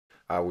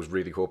I was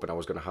really hoping I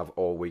was going to have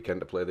all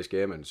weekend to play this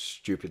game, and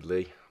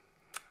stupidly,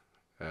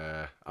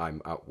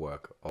 I'm at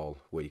work all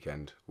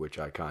weekend, which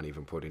I can't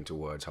even put into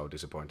words how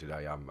disappointed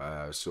I am.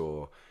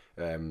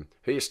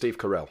 Here's Steve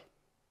Carell.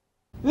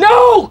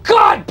 No!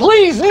 God,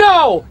 please,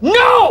 no!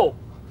 No!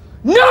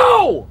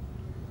 No!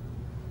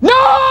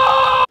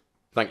 No!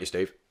 Thank you,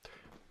 Steve.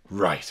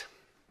 Right.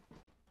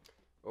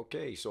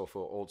 Okay, so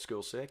for old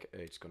school's sake,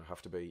 it's going to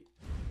have to be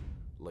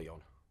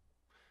Leon.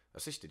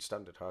 Assisted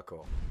standard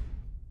hardcore.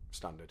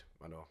 Standard.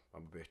 I know,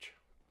 I'm a bitch.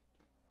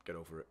 Get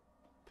over it.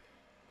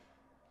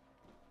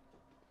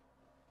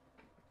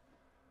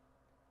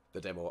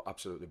 The demo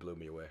absolutely blew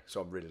me away,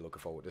 so I'm really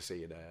looking forward to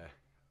seeing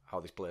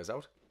how this plays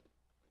out.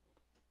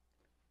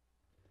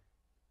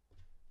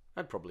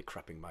 I'm probably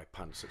crapping my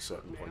pants at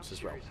certain points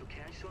as well.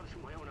 Okay, I saw this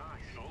with my own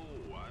eyes.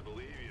 Oh, I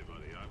believe you,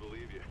 buddy. I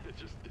believe you.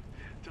 Just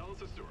tell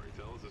us a story.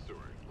 Tell us a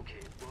story.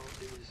 Okay, well,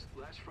 it was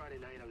last Friday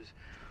night. I was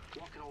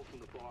walking home from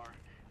the bar,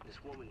 and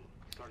this woman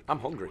started I'm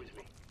coming hungry. towards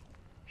me.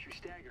 She was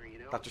staggering, you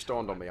know. That just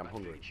dawned on me, I'm I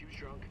hungry. figured she was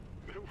drunk.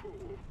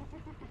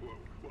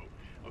 Whoa.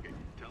 Okay,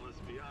 tell us,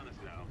 be honest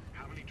now.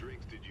 How many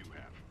drinks did you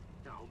have?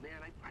 No,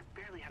 man, I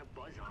barely had a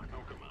buzz on.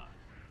 Oh, come on.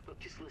 Look,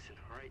 just listen,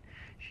 all right?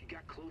 She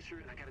got closer,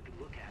 and I got a good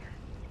look at her.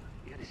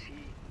 You gotta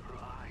see her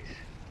eyes,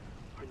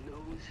 her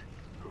nose,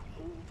 her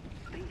whole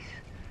face.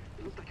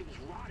 It looked like it was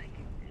rotting.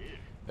 Yeah.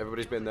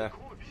 Everybody's been there.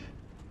 Corpse.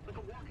 Like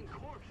a walking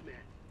corpse,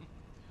 man.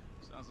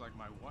 Sounds like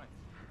my wife.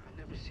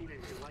 I've never seen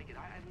anything like it.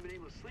 I haven't been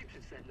able to sleep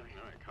since that night.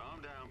 All right,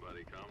 calm down,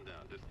 buddy. Calm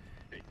down. Just,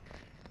 hey,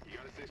 you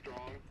gotta stay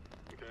strong,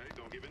 okay?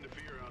 Don't give in to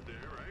fear out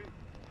there, right?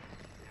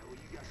 Yeah, well,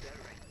 you got that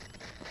right.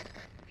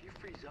 If you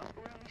freeze up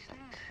around these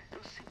things,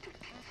 they'll sink their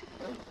teeth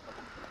in you.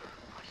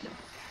 I saw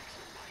that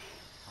somebody.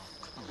 Oh,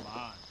 come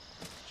on.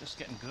 It's just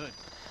getting good.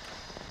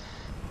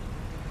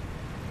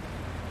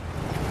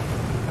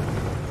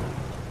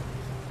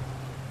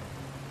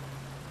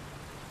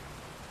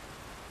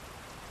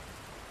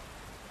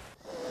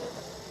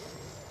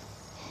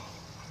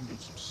 I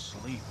need some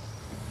sleep.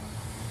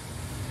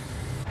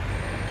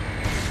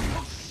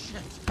 Oh,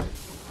 shit.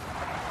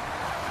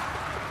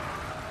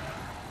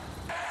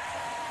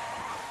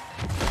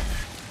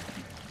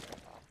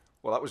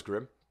 Well, that was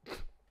grim.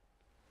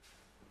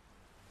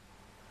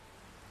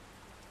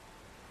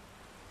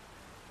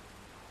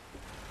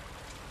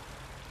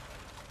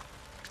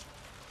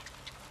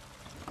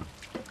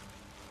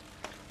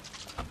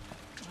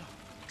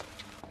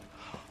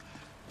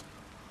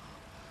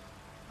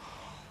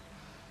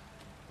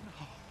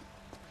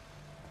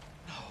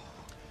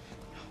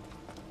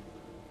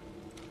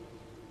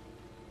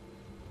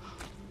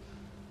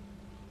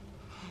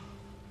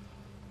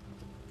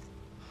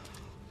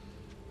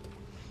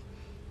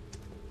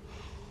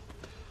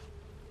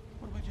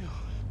 What do I do?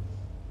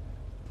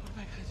 What am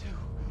I gonna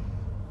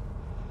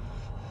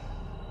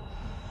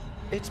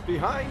do? It's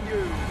behind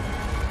you!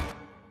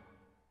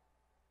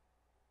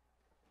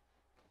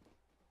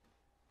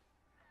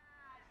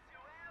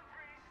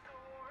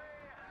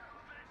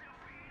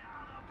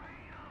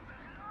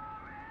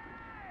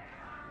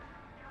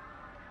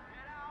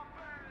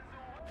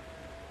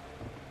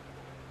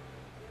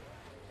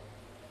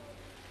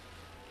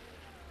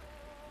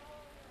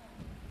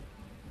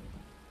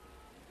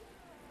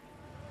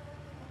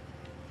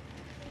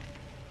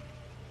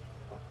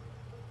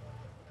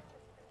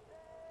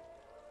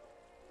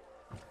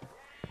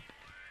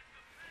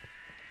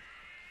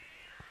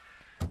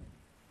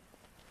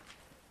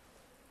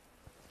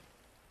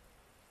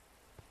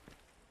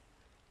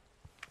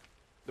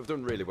 They've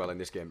done really well in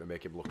this game to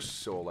make him look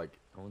so like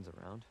No one's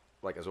around.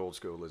 as old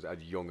school,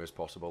 as young as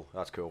possible.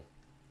 That's cool.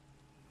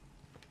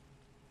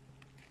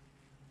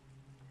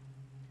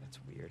 That's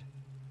weird.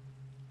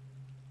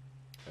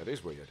 It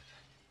is weird.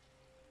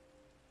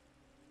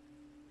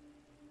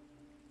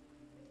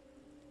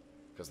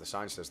 Because the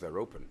sign says they're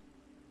open.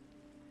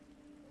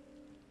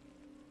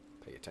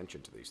 Pay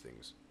attention to these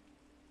things.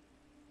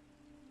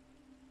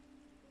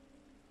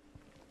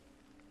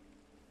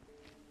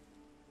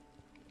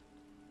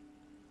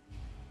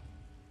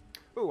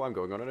 Oh, I'm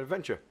going on an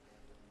adventure.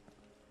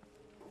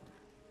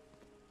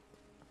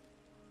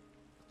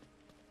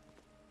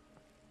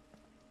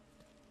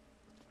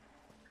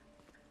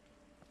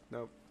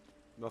 No,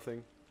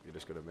 nothing. You're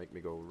just gonna make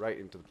me go right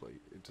into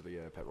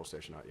the petrol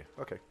station, aren't you?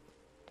 Okay.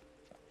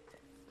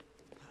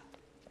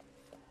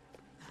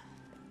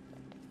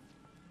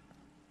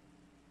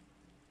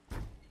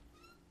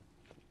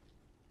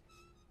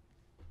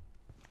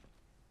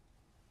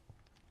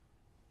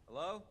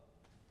 Hello?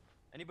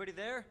 Anybody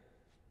there?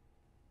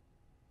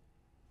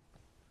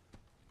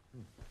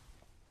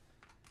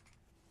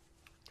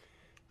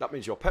 That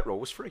means your petrol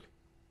was free.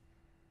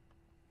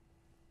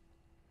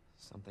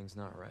 Something's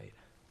not right.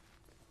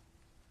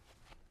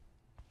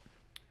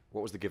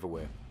 What was the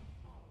giveaway?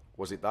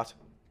 Was it that?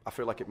 I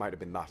feel like it might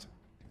have been that.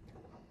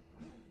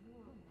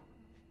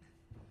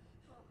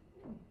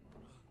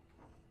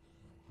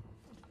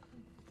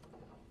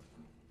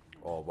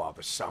 Oh wow,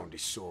 the sound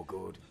is so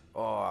good.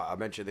 Oh, I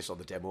mentioned this on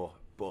the demo,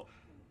 but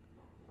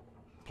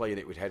playing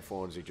it with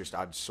headphones, it just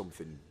adds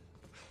something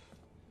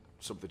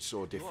something so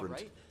You all different.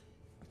 right?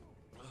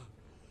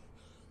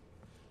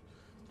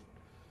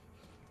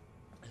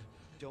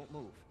 Don't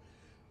move.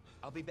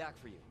 I'll be back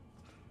for you.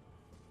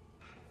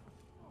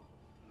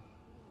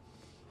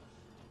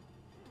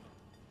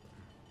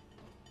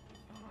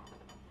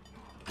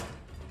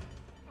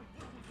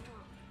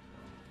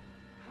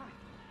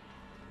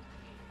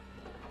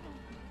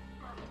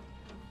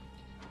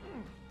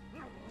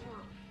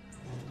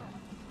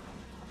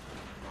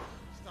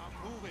 Stop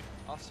moving.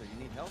 Officer, you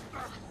need help?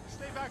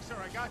 Stay back, sir.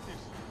 I got this.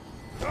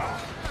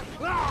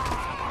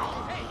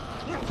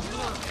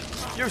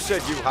 You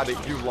said you had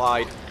it, you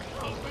lied.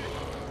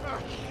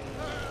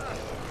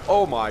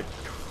 Oh my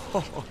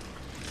god.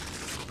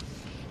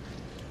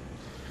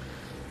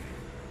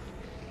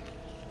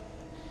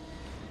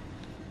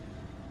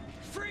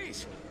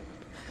 Freeze!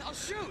 I'll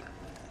shoot! Are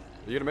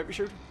you gonna make me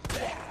shoot?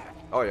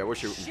 Oh yeah, we're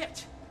shooting.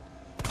 Shit!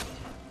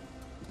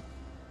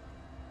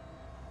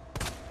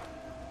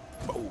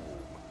 Boom.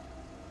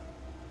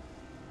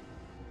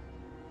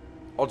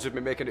 Odds of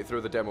me making it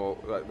through the demo,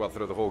 well,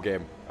 through the whole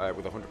game,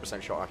 with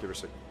 100% shot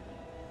accuracy.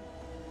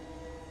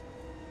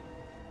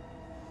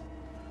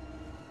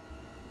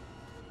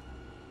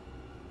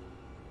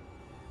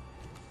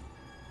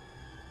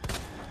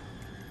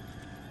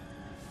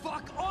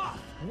 Fuck off!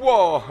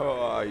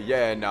 Whoa!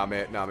 Yeah, nah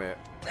mate, nah mate.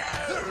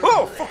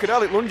 Oh, fucking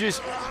hell, it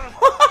lunges.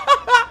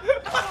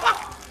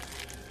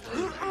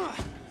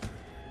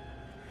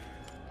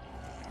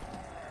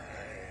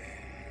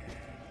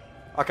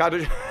 I kind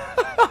of...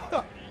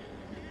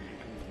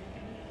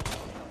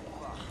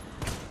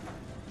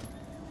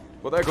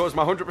 Well, there goes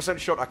my 100%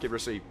 shot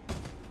accuracy.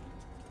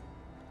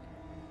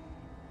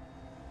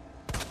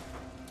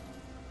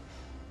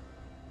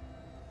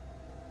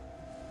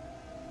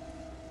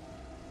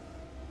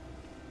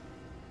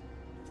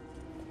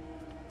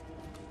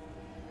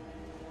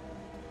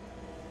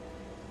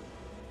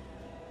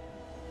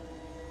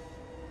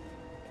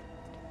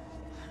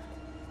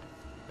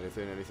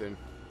 Anything?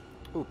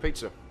 Ooh,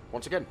 pizza.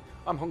 Once again,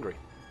 I'm hungry.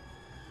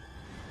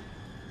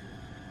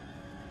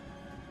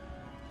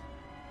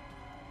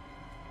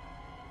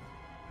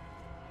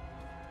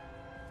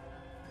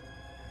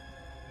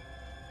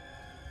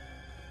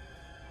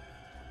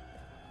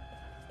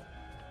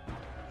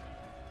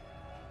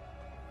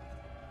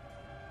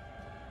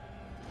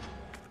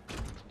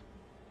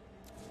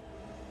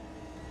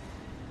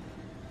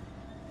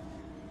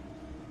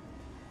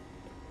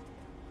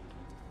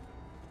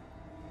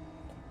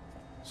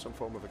 Some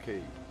form of a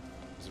key.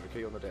 Is there a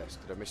key on the desk?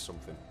 Did I miss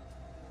something?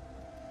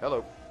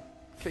 Hello.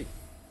 Key.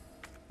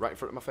 Right in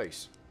front of my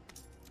face.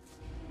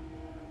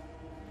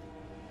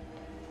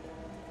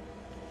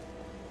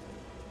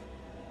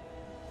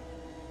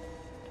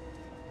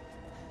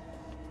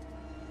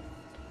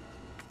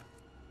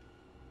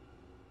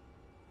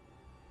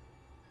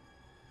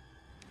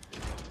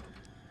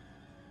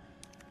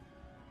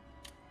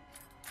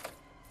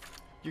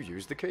 You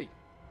used the key.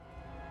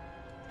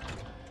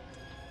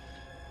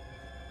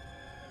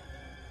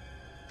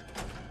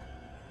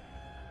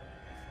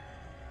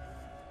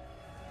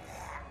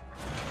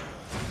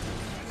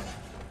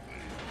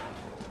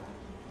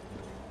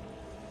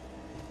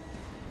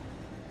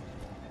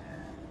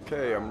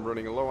 Okay, I'm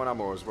running low on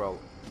ammo as well.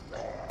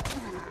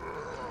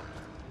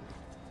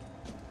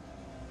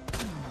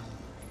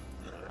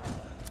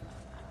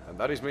 And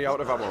that is me out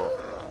of ammo.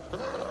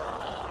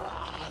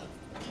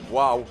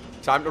 Wow,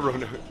 time to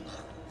run.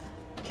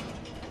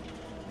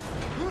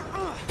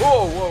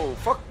 Whoa, whoa,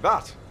 fuck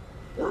that.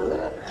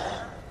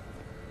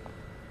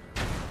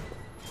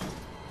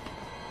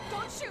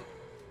 Don't shoot!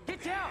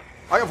 Get down!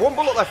 I have one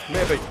bullet left,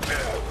 maybe.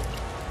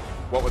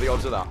 What were the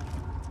odds of that?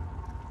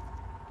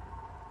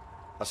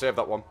 I saved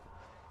that one.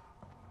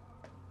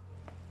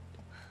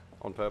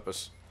 On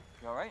purpose.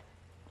 You alright?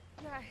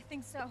 Yeah, I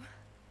think so.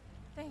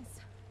 Thanks.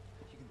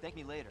 You can thank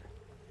me later,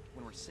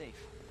 when we're safe.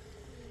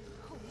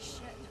 Holy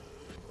shit.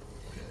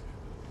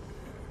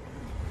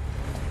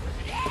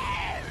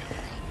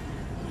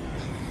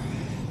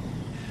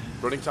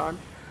 Running time?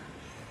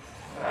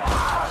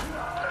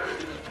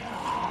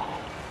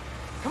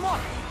 Come on!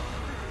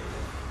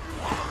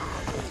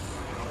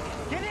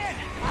 Get in!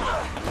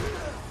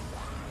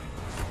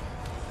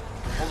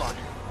 Hold on.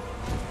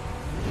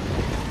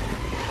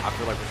 I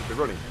feel like we should be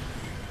running.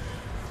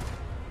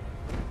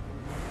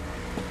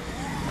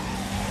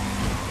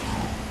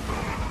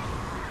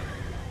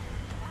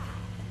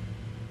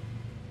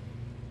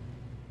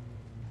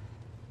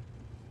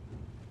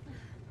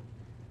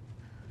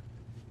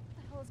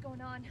 What the hell is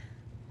going on?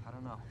 I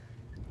don't know.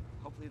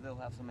 Hopefully they'll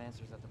have some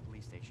answers at the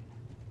police station.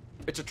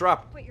 It's a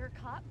trap. Wait, you're a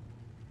cop?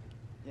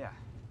 Yeah,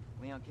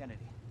 Leon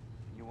Kennedy.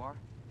 You are?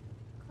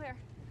 Claire.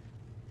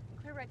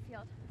 Claire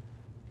Redfield.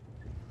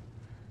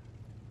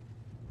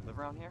 Live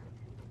around here?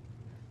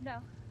 No.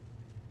 I'm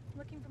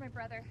looking for my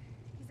brother.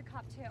 He's a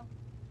cop too.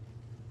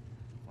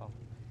 Well,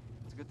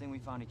 it's a good thing we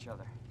found each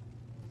other.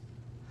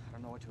 I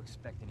don't know what to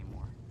expect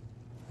anymore.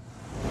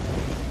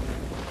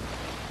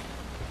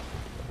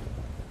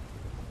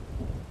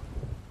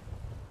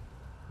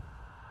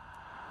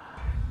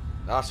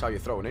 That's how you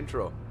throw an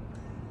intro.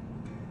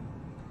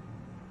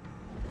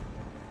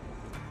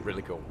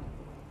 Really cool.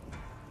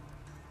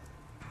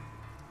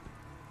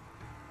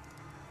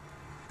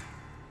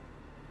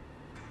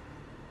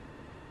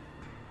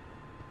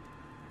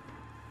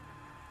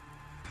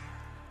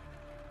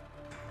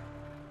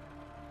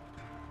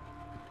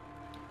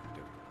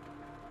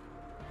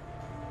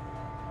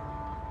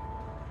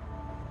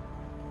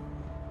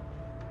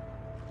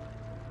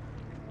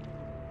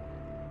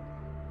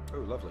 Oh,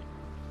 lovely.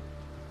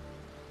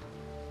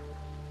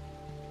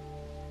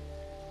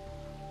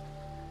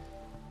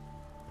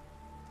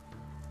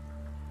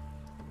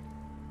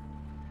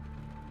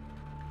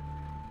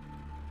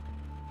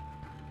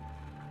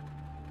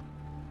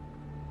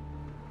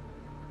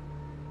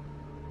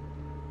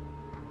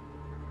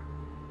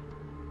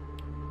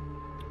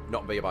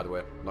 Not beer, by the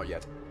way. Not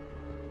yet.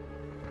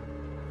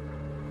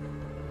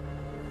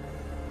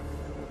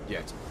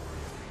 Yet.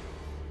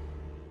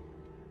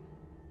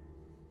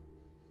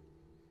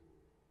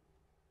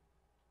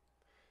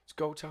 It's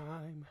go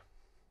time.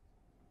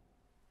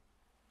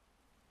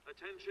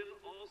 Attention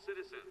all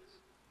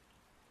citizens.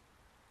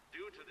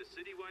 Due to the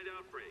citywide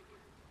outbreak,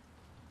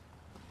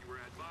 you are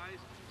advised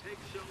to take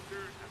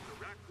shelter at the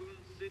Raccoon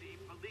City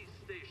Police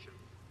Station.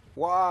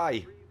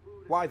 Why?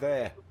 Why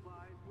there?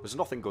 There's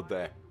nothing good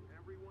there.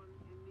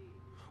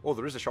 Oh,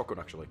 there is a shotgun,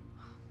 actually.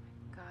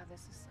 God,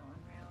 this is so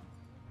unreal.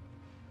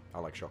 I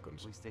like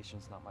shotguns. Police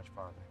station's not much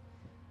farther.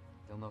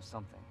 They'll know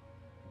something.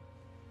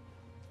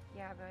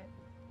 Yeah, but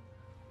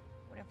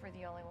what if we're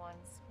the only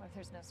ones? What if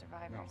there's no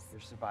survivors? No,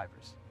 there's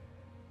survivors.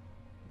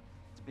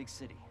 It's a big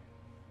city.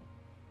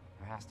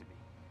 There has to be.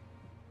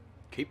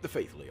 Keep the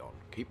faith, Leon.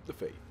 Keep the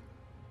faith.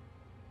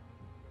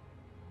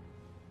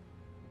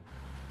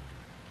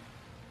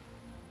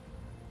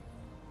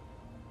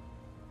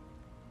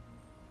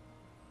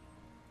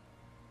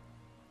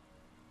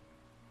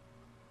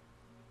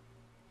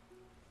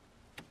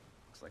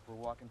 Looks like we're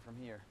walking from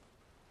here.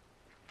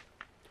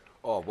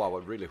 Oh, wow, I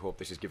really hope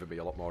this is giving me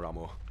a lot more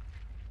ammo.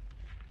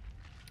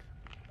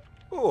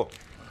 Oh!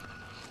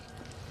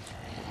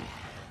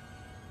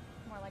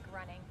 More like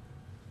running.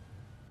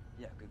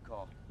 Yeah, good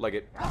call. Leg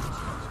it.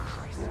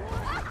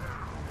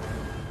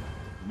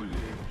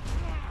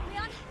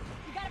 Leon,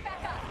 you gotta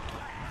back up.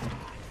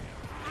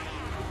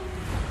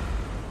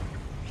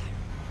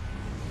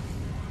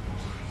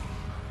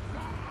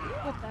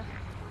 What the?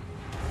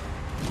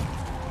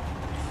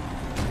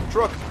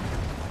 Truck!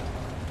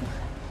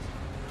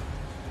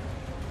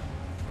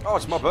 Oh,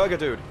 it's my burger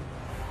dude.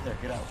 There,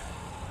 get out.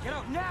 Get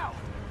out now!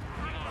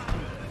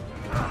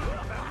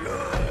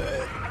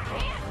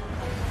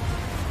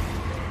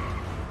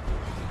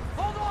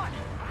 Hold on!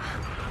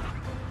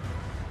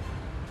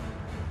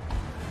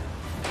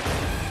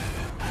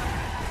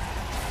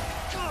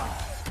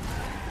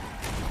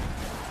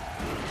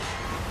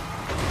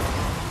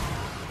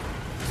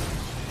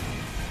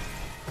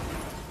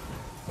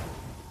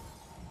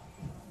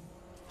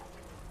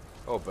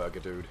 Oh, burger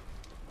dude.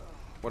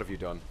 What have you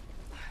done?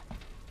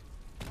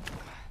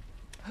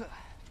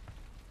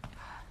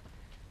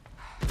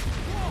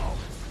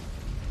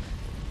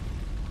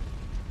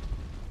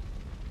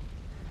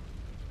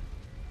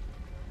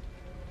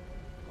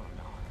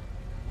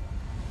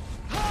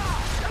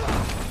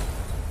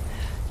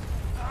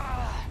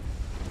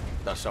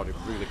 That sounded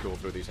really cool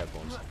through these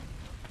headphones.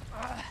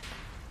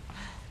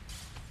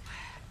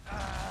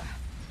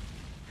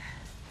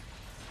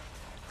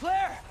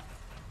 Claire!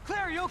 Claire,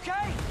 are you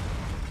okay?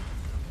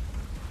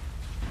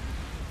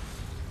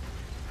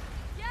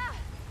 Yeah,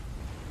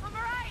 I'm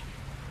alright.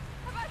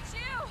 How about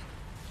you?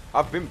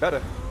 I've been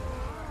better.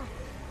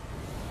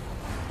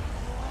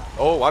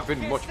 Oh, I've been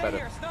Can't much stay better.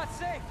 here, it's not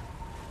safe.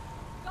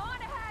 Go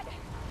on ahead.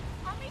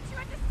 I'll meet you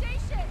at the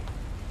station.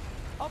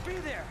 I'll be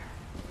there.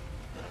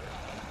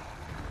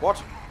 What?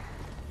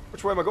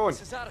 Which way am I going?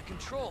 This is out of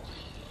control.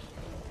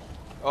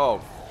 Oh,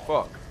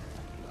 fuck.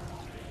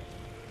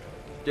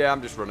 Yeah,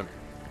 I'm just running.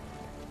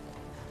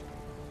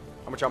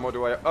 How much ammo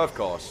do I have? Of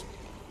course.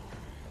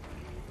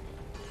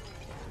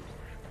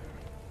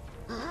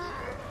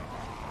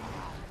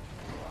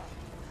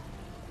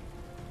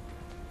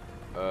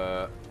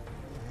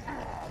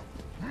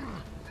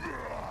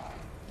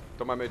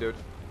 Don't mind me, dude.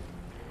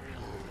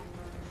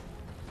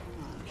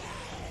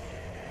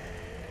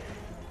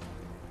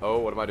 Oh,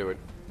 what am I doing?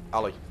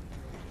 Ali.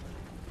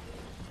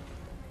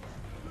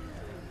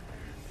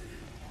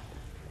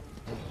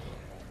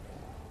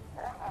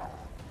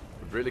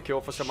 Would really kill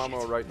for some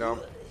ammo right now.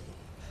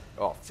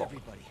 Oh, It's fuck.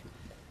 everybody.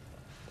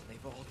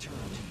 They've all turned.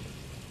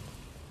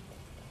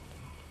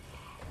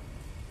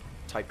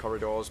 Tight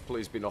corridors.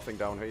 Please be nothing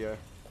down here.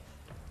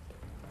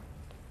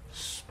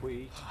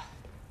 Sweet.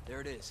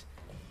 There it is.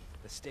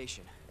 The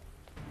station.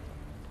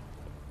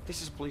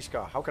 This is a police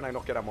car. How can I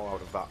not get ammo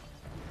out of that?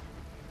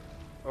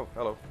 Oh,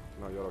 hello.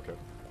 No, you're okay.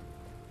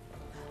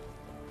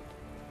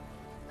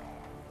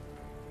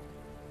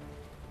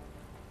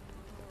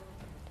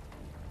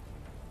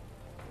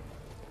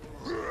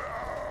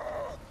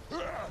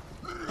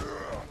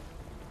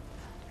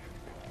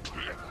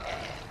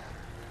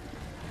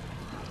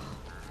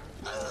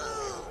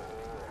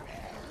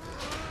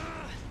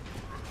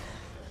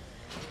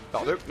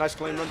 That'll do. Nice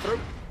clean run through.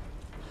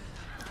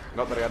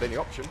 Not that I had any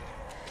option.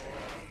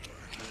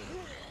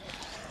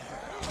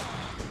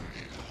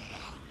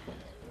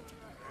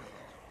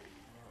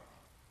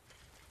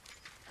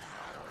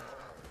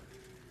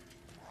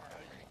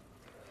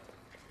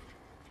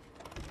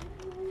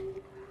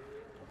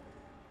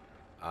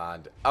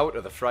 And out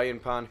of the frying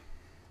pan.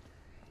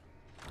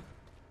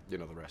 You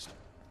know the rest.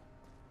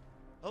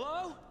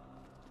 Hello?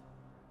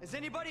 Is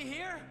anybody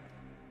here?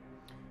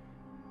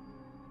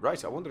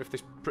 Right, I wonder if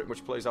this pretty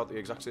much plays out the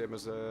exact same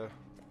as the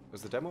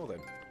demo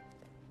then.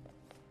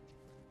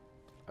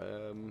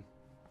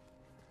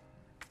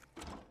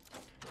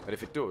 And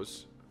if it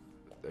does,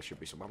 there should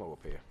be some ammo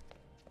up here.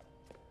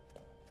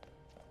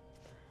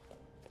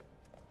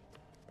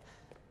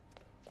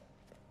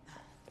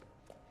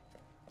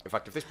 In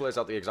fact, if this plays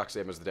out the exact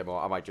same as the demo,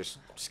 I might just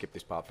skip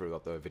this part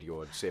throughout the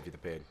video and save you the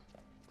pain.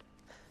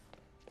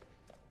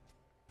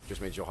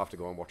 Just means you'll have to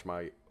go and watch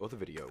my other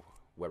video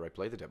where I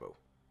play the demo.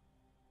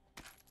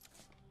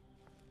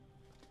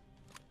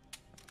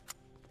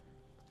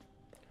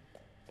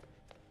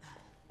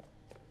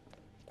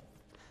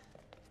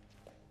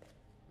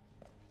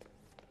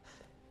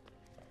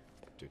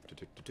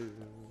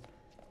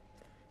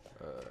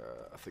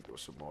 I think there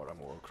was some more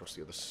ammo across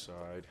the other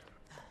side.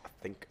 I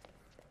think.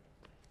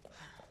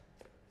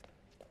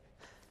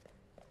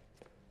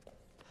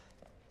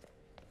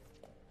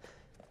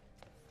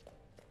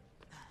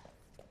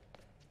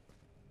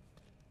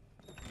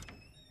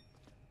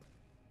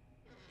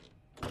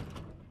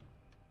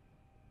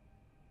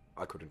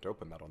 I couldn't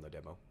open that on the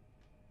demo.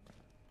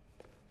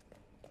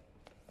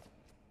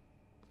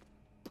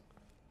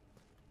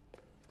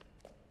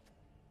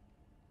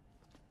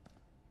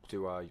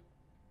 Do I?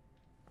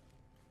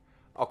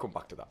 I'll come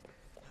back to that.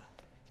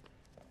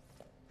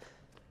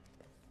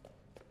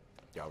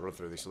 Yeah, I'll run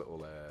through this little,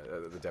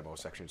 the demo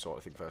section sort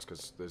of thing first,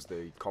 because there's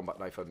the combat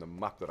knife and the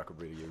map that I could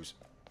really use.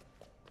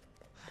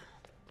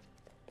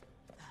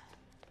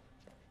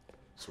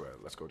 So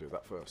let's go do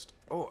that first.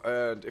 Oh,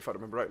 and if I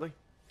remember rightly,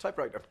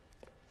 typewriter.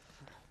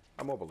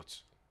 And more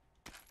bullets.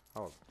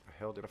 How the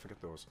hell did I forget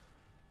those?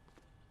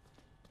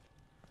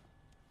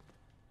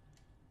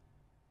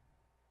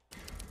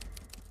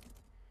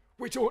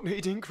 We don't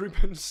need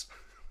increments.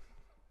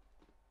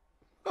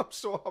 I'm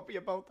so happy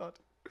about that.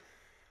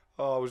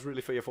 Oh, I was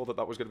really fearful that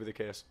that was going to be the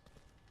case.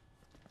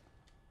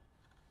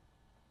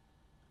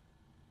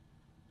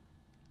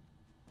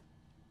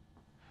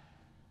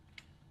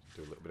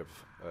 Do a little bit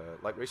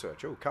of light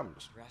research. Oh,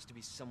 cams. There has to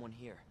be someone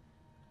here.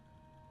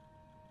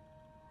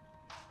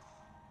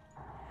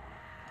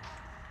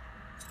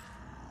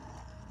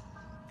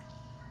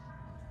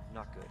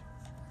 Not good.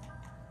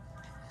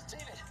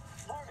 David,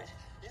 Marvin,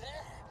 you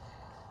there?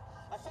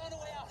 I found a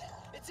way out.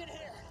 It's in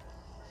here.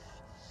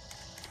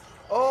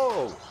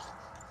 Oh!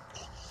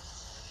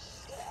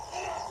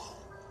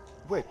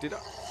 Wait, did I?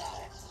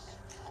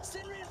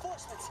 Send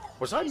reinforcements.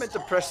 Was I meant to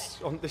press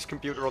on this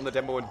computer on the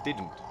demo and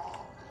didn't?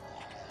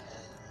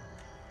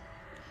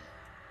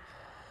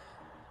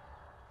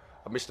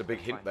 I missed a big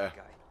hint there.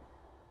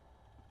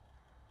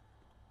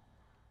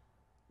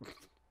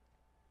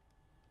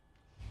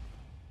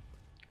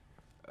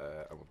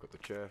 And we've got the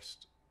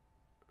chest.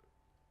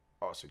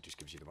 Oh, so it just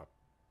gives you the map.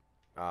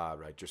 Ah,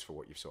 right, just for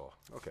what you saw.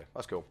 Okay,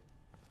 that's cool.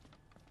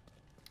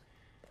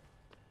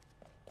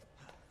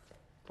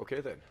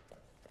 Okay then.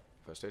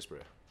 First aid spray.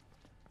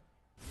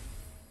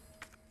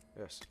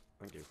 Yes,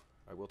 thank you.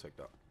 I will take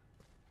that.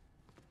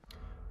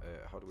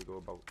 How do we go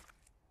about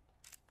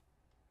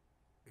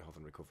health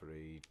and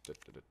recovery?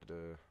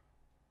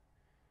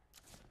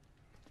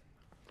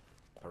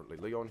 Apparently,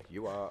 Leon,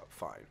 you are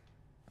fine.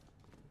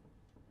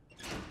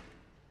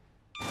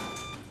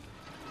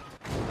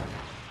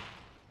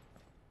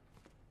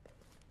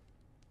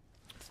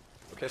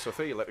 Okay, so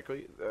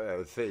theoretically,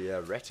 this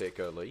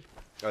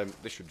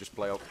should just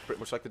play out pretty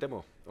much like the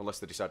demo, unless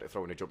they decide to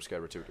throw in a jump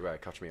scare or two to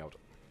catch me out.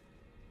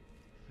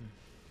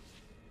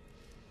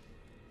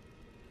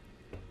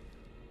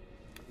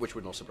 Which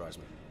would not surprise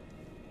me.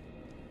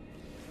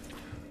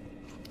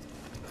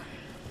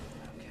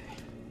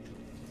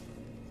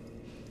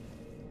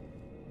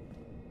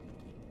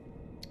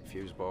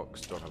 Fuse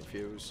box, don't have a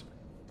fuse.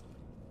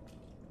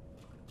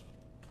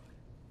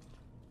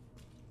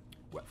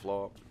 Wet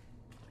floor.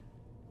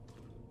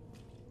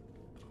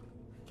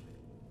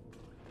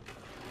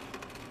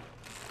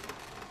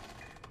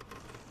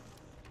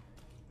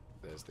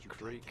 There's the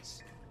creek.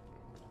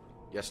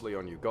 Yes,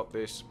 Leon, you got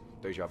this.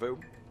 Deja vu.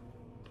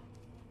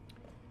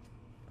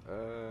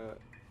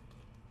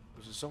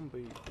 There's a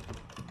zombie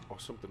or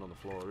something on the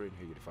floor in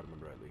here, if I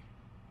remember rightly.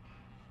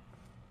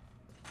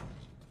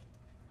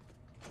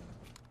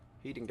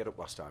 He didn't get up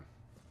last time.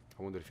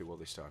 I wonder if he will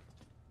this time.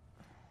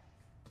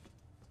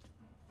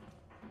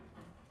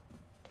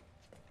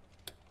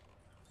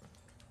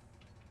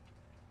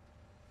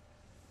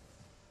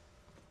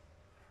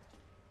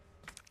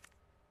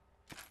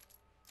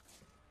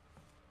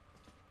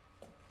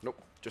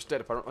 Nope, just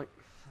dead apparently.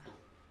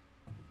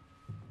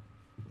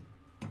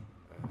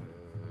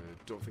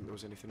 Don't think there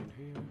was anything in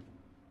here.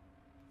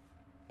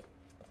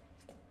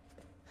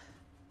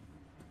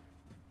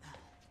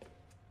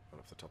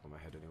 top of my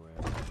head anyway.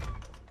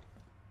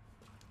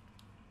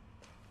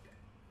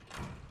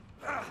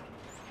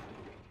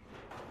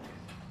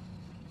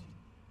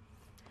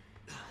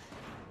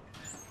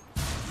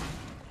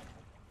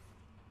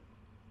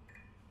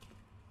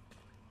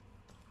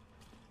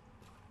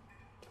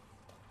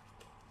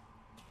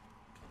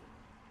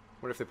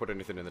 Wonder if they put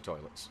anything in the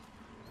toilets.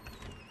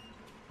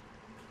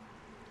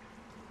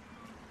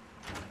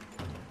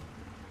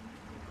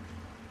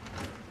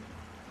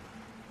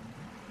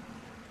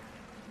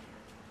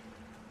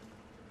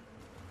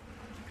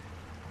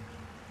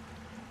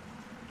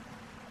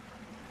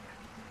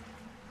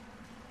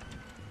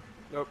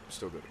 Nope,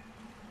 still good.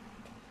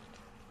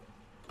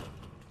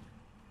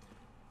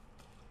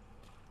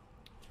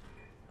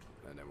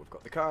 And then we've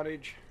got the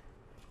carnage.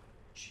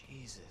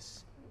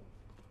 Jesus.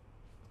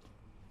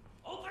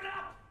 Open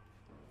up!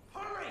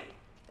 Hurry!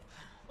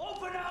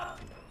 Open up!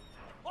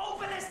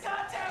 Open this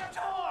goddamn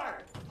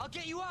door! I'll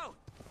get you out!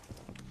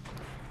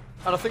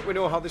 And I think we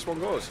know how this one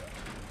goes.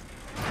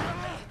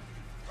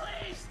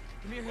 Please!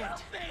 Give me your hand.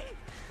 Help me!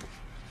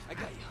 I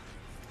got you.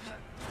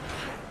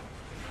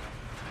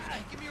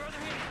 Give me your other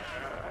hand.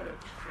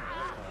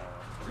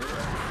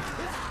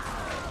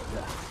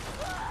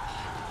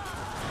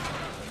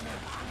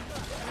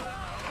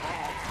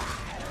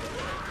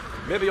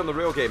 Maybe on the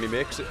real game he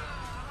makes it.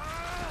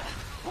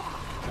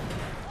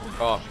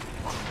 Oh.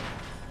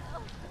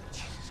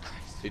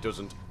 He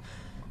doesn't.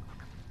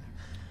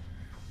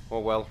 Oh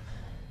well.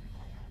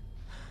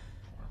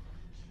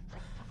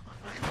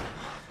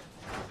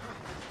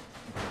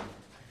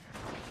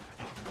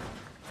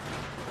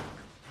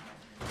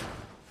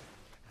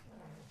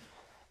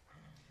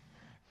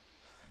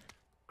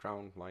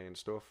 Crown, lion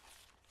stuff.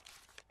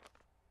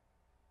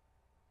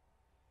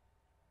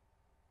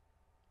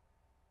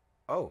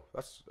 Oh,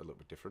 that's a little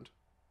bit different.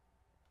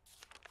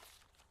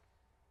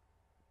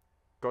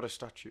 Got a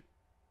statue.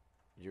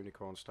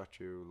 Unicorn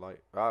statue,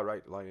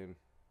 right, lion.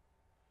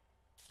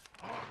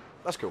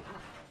 That's cool.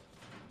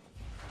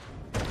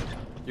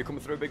 You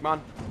coming through, big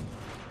man?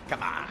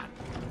 Come on!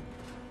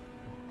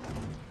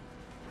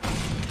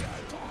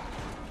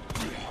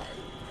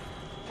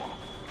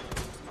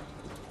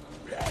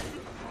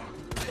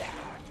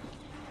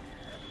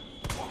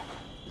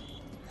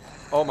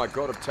 Oh my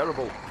god, I'm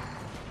terrible.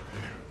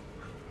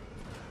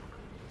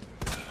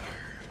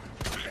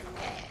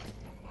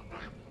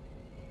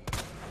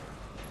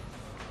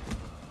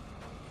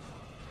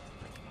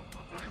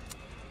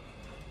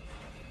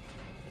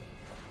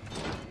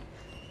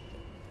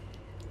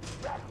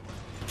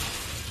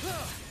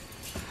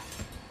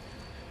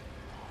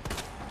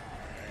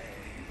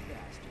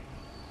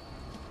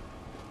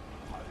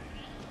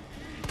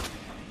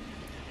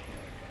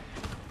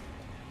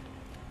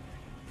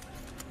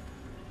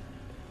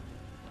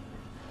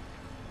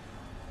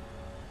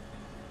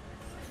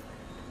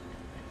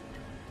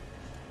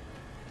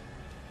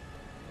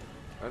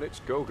 And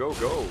it's go, go,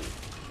 go.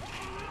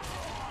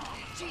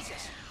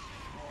 Jesus!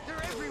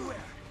 They're everywhere!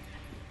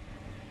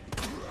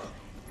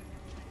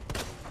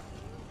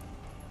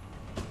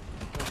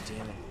 God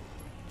damn it.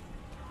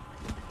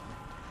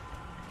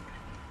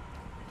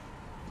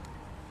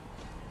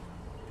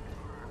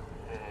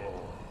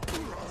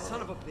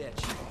 Son of a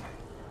bitch.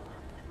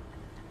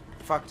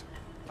 In fact,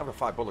 I've got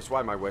 5 bullets.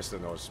 Why am I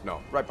wasting those?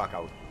 No, right back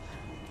out.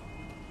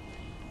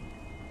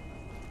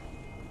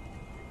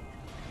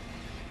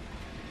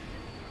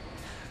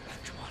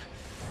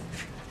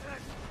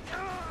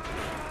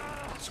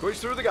 Squeeze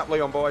through the gap,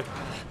 Leon boy.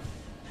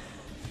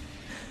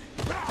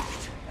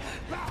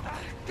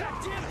 God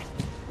damn it!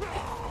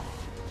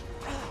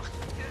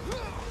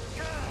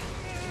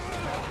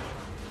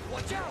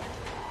 Watch out!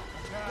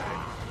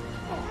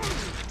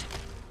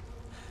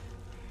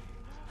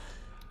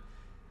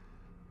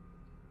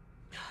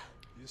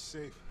 You're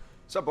safe.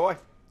 What's up, boy?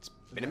 It's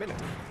been a minute.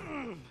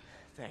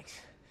 Thanks.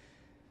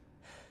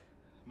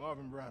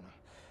 Marvin Browner.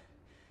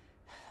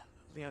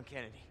 Leon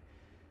Kennedy.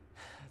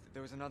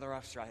 There was another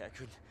off strike. I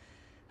couldn't.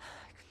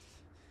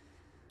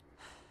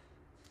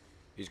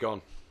 He's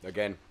gone.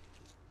 Again.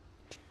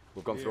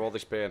 We've gone through all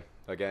this pain.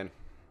 Again.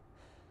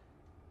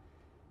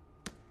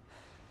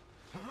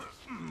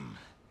 I'm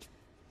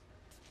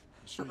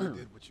sure you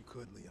did what you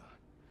could, Leon.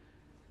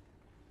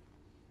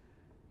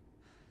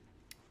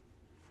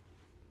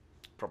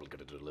 Probably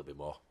could have done a little bit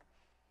more.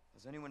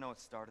 Does anyone know what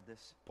started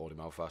this? Pulled him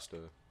out faster.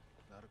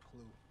 Not a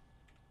clue.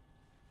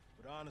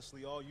 But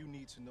honestly, all you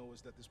need to know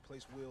is that this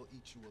place will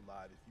eat you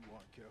alive if you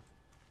aren't careful.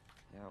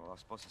 Yeah, well, I was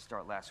supposed to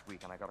start last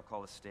week, and I got a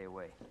call to stay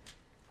away.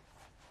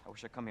 I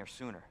wish I'd come here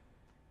sooner.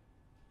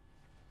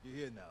 You're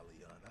here now,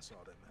 Leon. That's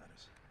all that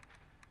matters.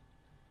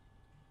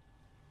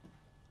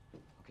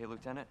 Okay,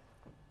 Lieutenant?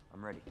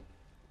 I'm ready.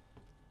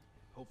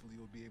 Hopefully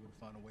you'll be able to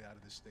find a way out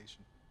of this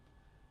station.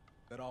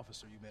 That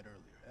officer you met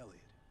earlier,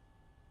 Elliot.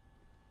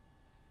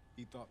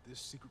 He thought this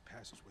secret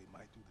passageway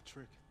might do the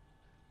trick.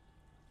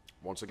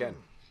 Once again,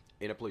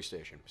 in a police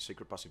station.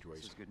 Secret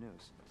passageways. This is good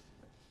news.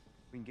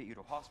 We can get you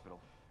to a hospital.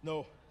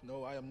 No,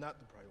 I am not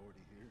the priority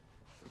here.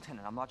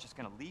 Lieutenant, I'm not just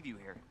gonna leave you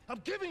here. I'm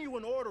giving you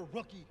an order,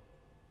 rookie.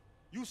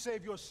 You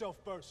save yourself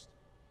first.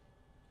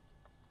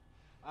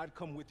 I'd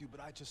come with you,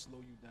 but I'd just slow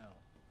you down.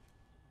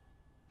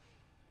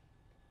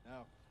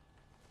 Now,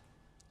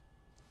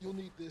 you'll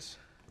need this.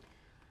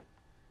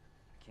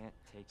 I can't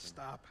take him.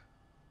 Stop.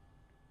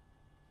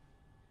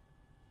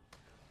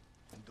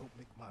 And don't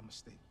make my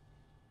mistake.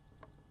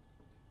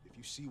 If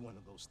you see one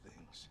of those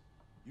things,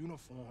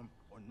 uniform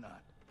or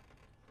not,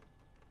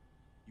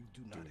 you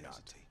do not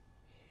hesitate.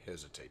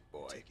 Hesitate,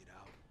 boy. Take it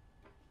out.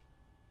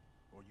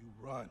 Or you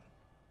run.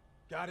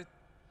 Got it?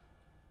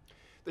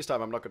 This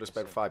time I'm not going to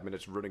spend 5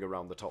 minutes running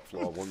around the top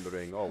floor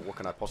wondering, oh, what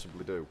can I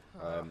possibly do?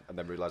 And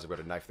then realise I've got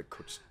a knife that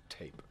cuts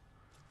tape.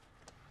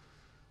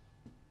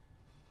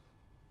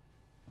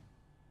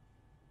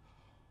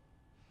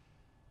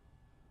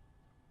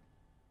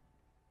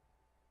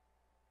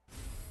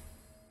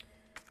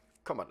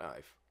 Combat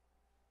knife.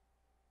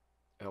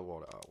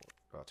 L1, R1,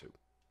 R2.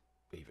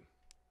 Even.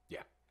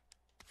 Yeah.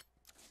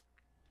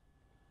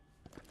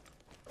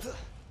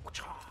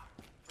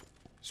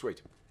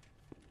 Sweet.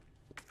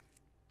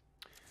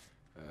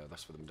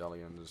 That's for the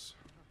medallions.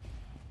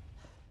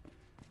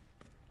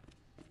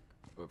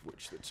 Of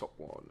which the top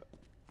one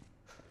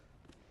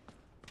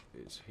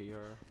is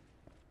here.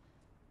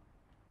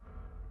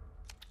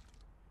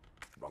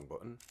 Wrong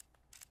button.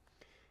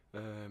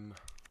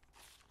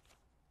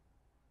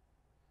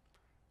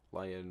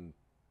 Lion,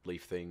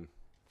 leaf thing,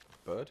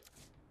 bird.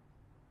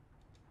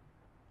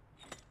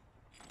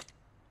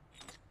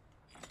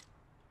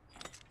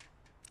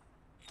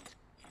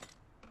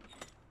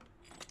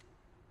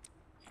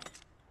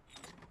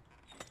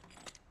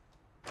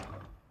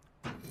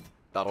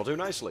 That'll do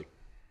nicely.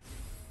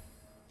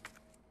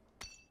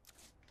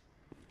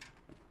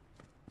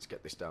 Let's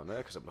get this down there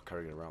because I'm not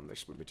carrying around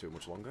this would be too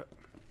much longer.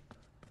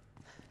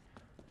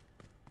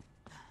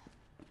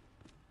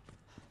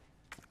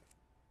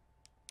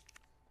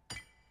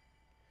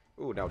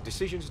 Oh, now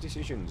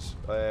decisions.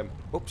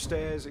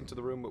 Upstairs into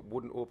the room that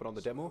wouldn't open on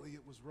the demo,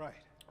 Elliot was right.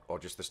 or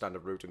just the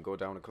standard route and go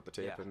down and cut the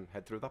tape and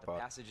head through that part.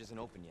 The passage isn't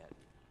open yet.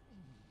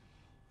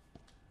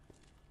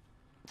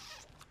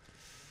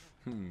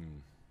 I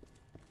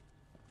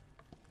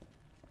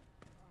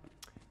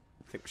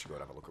think we should go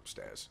and have a look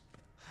upstairs.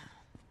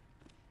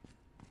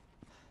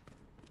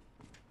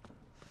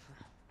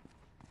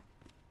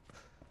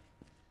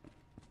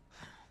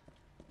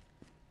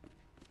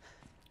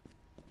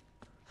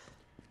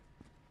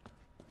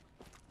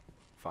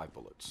 Five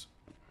bullets.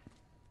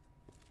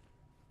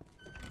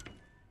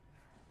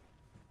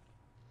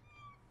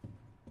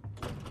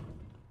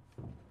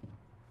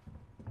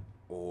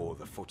 Oh,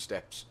 the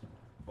footsteps.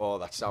 Oh,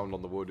 that sound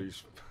on the wood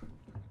is...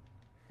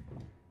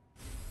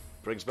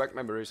 brings back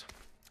memories.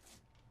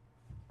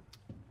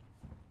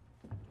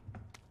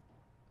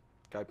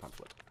 Guide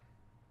pamphlet.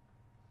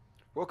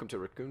 Welcome to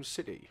Raccoon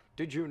City.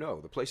 Did you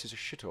know the place is a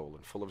shithole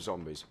and full of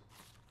zombies?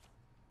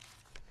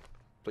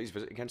 Please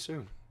visit again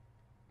soon.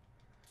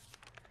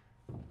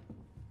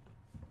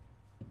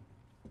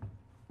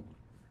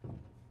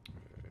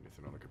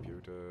 Anything on the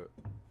computer?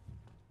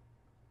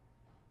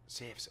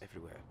 Safes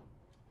everywhere.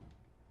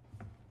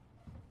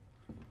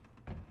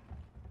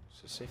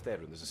 There's a safe there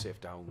and there's a safe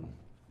down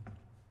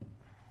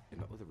in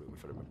that other room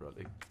if I remember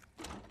rightly.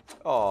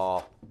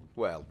 Oh,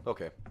 well,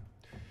 okay.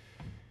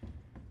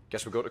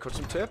 Guess we'll go to cut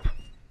some tape.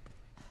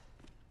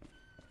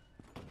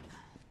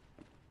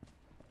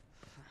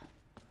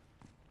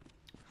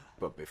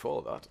 But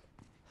before that,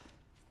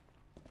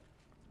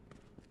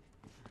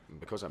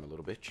 because I'm a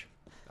little bitch,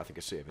 I think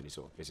a save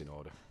is in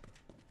order.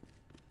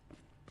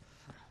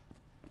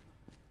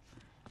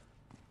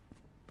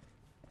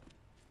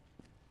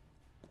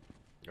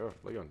 Oh,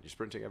 Leon, you're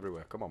sprinting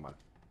everywhere. Come on, man.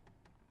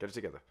 Get it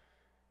together.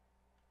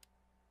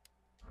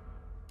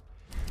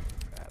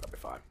 That'll be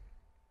fine.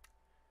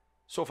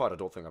 So far, I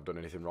don't think I've done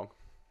anything wrong.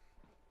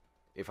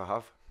 If I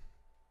have,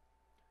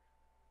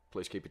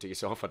 please keep it to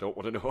yourself. I don't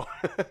want to know.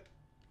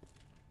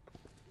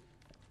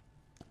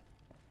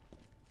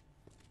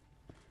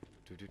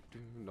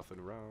 Nothing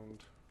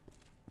around.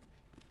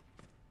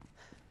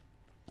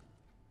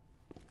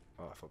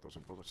 Oh, I thought those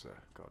were bullets there.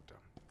 God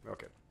damn.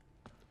 Okay.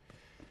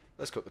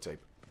 Let's cut the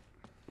tape.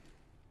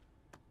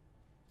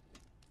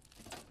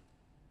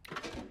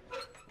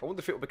 I wonder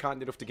if it'll be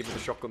kind enough to give me the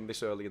shotgun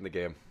this early in the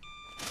game.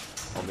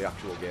 On the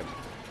actual game.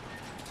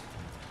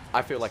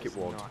 I feel like it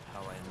won't. Not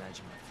how I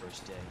imagined my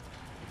first day.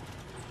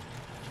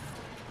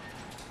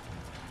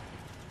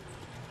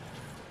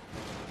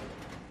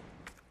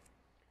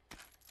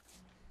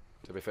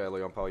 To be fair,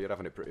 Leon, pal, you're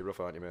having it pretty rough,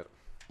 aren't you, mate?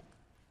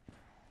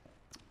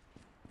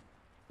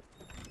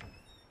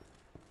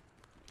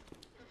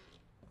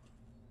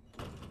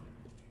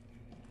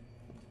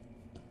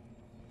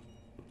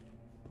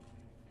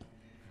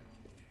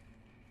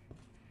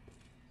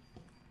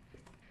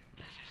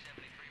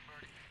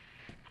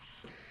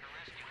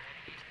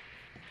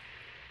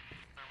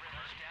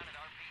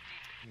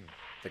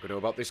 Think we know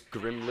about this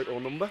grim little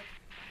number?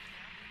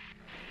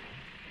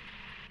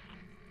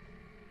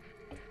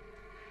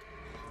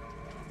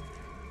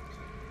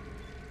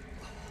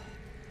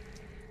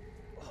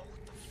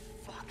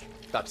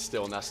 That's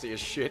still nasty as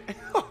shit.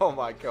 Oh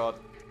my god.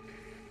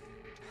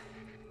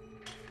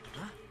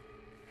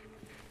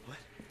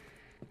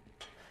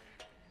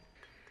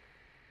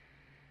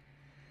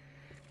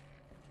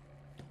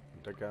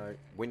 guy.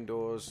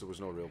 Windows, there was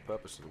no real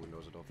purpose to the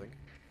windows, I don't think.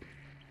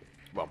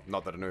 Well,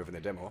 not that I know of in the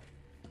demo.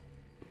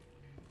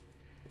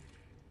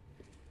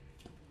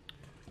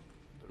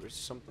 There is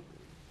something.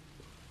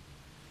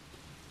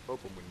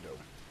 Open window.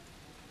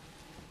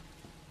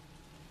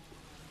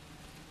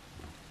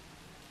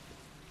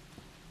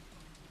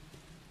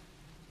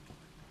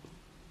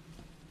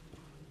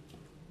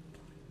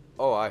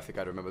 Oh, I think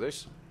I remember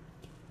this.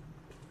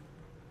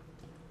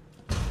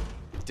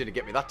 Didn't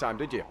get me that time,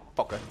 did you,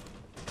 fucker?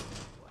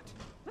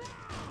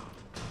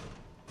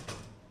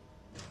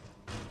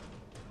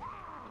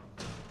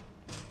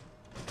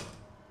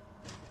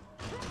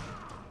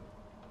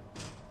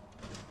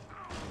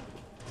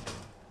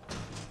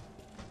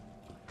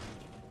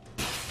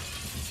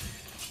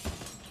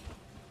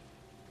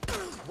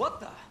 What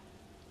the?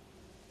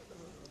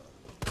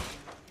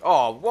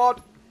 Oh,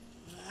 what?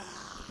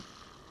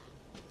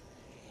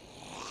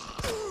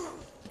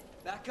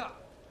 Back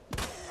up.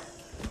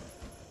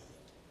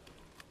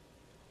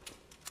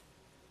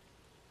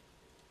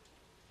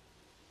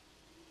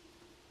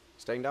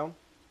 Staying down?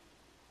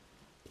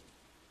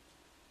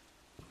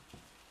 I'm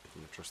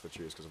gonna trust the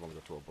cheers because I've only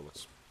got 12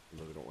 bullets.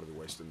 I really don't want to be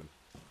wasting them.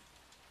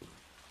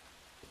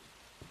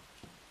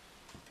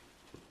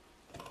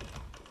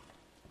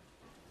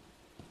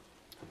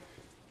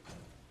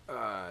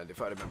 And if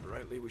I remember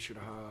rightly, we should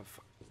have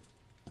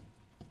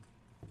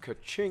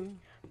ka-ching.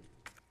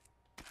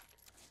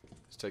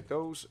 Let's take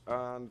those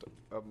and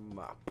a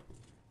map,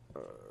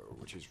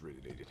 which is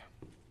really needed.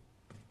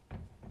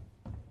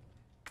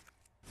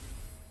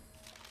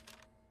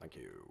 Thank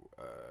you.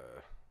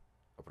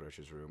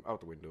 Operations room, out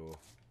the window.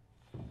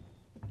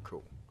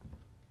 Cool.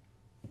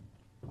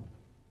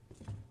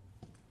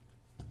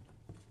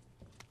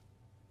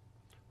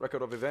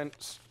 Record of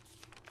events.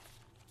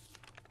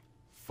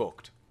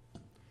 Fucked.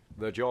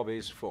 The job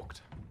is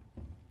fucked.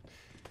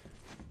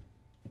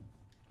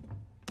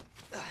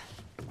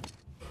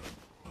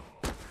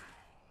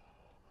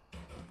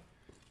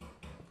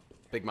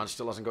 Big man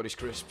still hasn't got his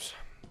crisps.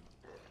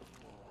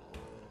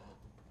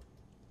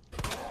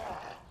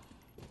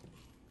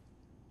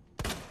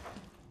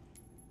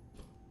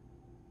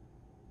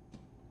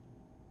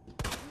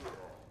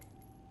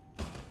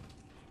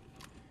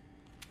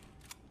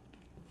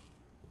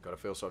 Gotta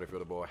feel sorry for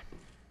the boy.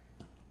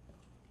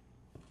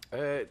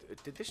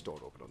 Did this door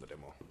open on the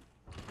demo?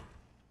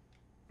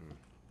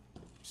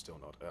 Still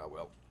not. Ah,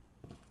 well.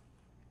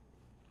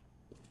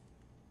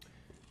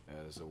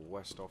 There's a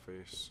west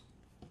office,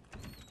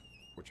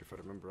 which, if I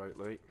remember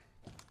rightly,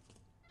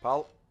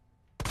 pal.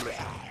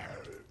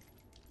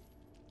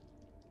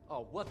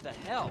 Oh, what the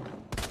hell?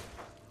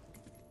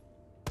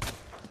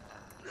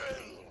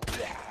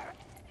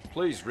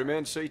 Please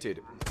remain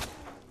seated.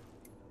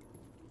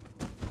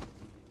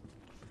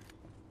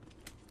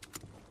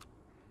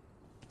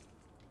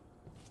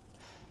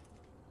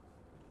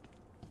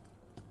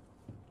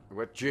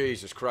 Well,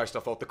 Jesus Christ, I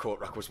thought the coat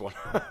rack was one.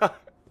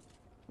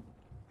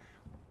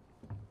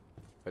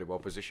 Very well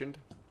positioned.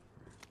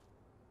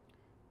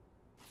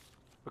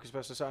 Look, his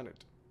first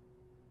assignment.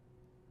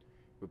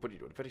 We put you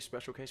to a very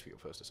special case for your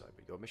first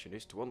assignment. Your mission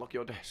is to unlock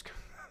your desk.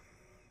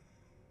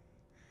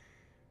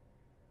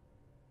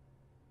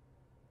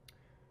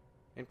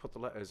 Input the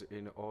letters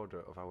in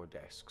order of our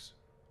desks.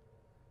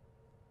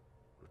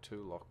 There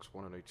are 2 locks,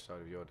 one on each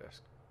side of your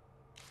desk.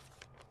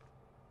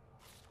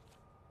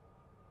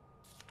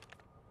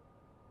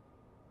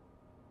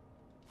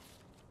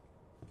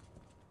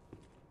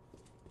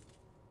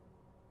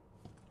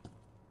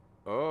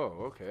 Oh,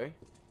 okay.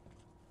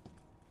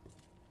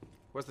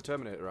 Where's the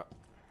Terminator at?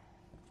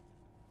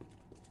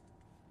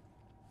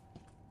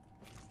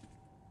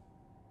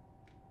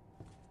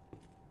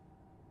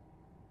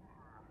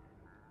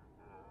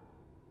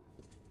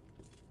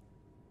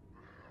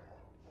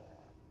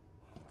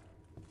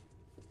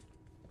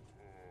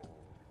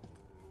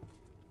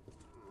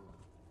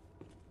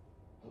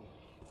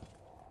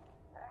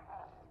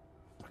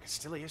 I can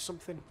still hear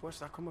something. Where's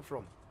that coming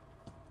from?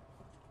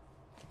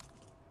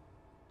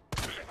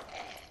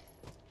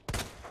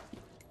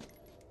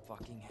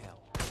 Fucking hell.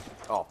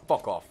 Oh,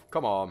 fuck off.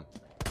 Come on.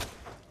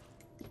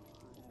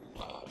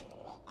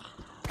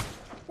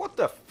 What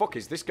the fuck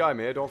is this guy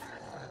made of?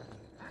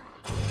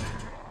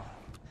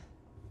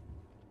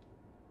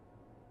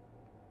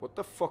 What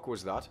the fuck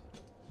was that?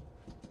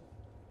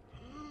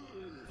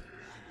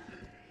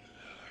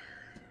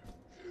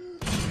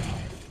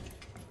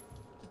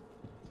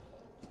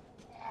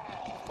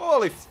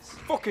 Holy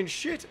fucking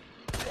shit.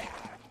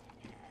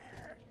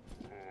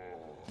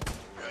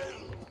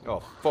 Oh,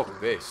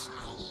 fuck this.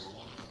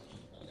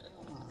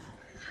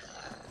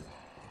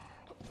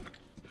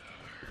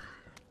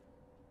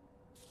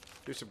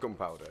 Do some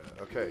gunpowder.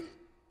 Okay.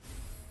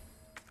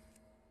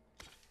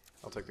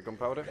 I'll take the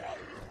gunpowder.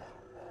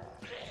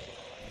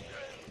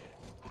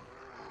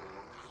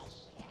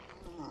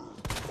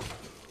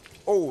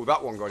 Oh,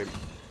 that one got him.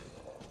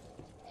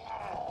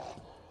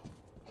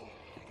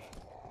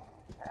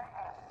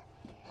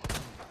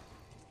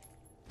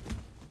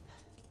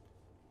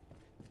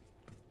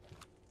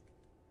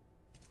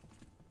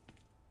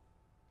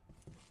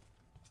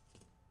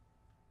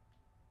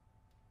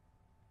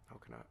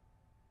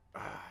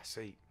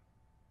 see.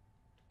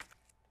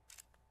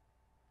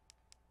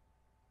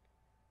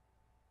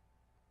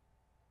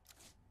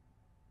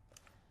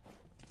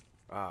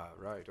 Ah,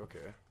 right,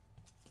 okay.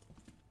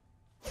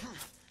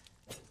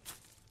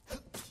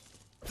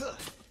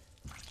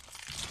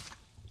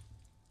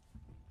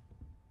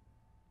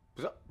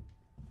 Was that?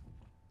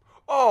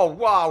 Oh,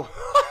 wow!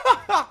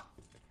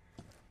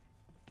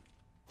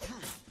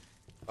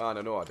 Ah,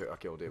 no, I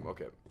killed him,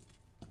 okay.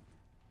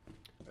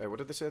 What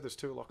did they say? There's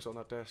 2 locks on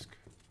that desk.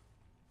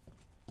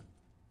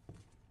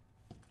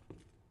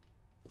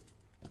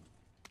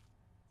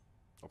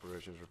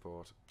 Operations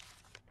report.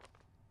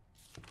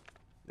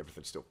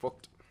 Everything's still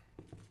fucked.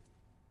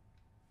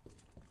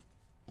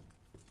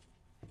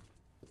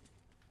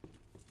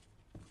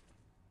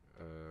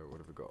 What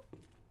have we got?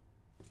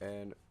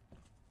 N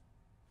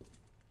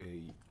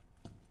E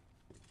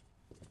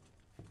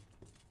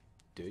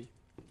D.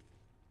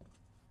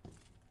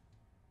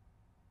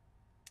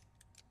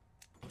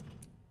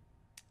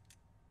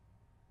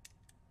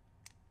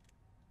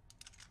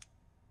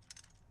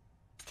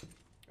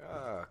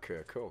 Ah,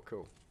 okay, cool,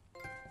 cool.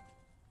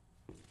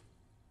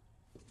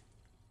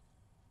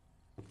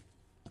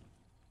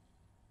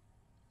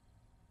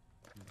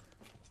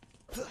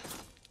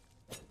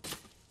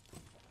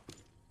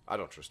 I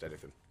don't trust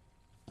anything.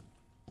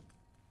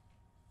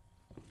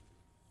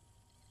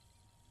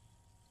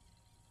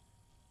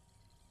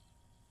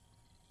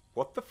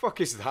 What the fuck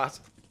is that?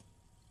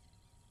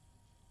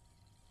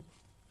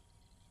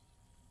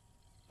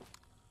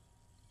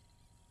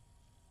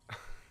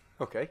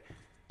 Okay.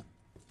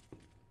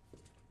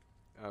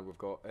 And we've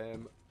got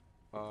and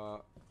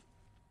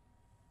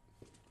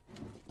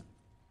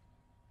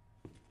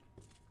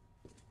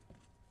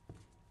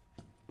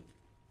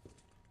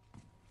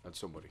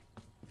somebody.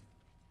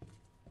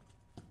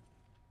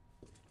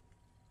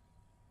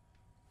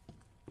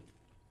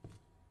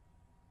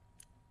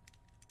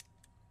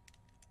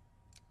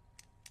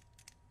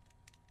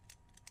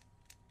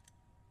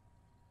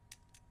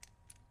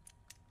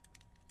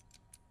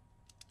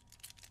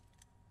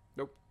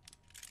 Nope.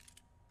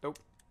 Nope.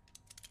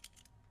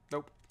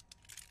 Nope.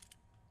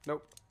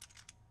 Nope.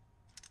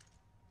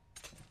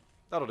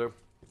 That'll do.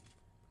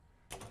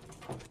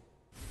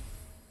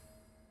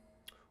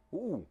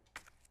 Ooh.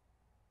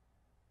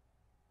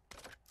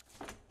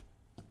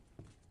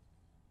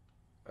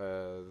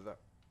 That.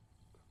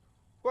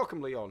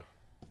 Welcome, Leon.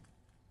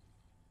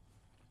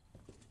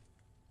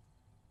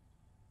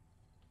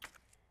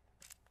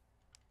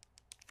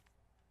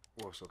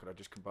 Whoa, so can I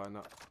just combine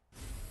that?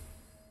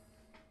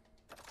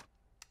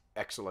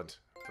 Excellent.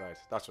 Right,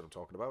 that's what I'm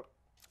talking about.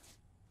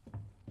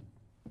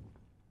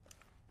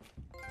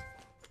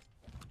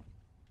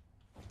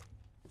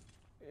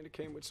 And it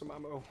came with some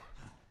ammo.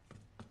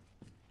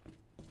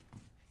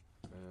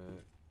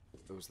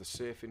 There was the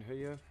safe in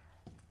here.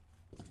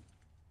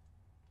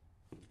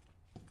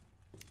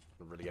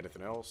 Not really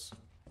anything else.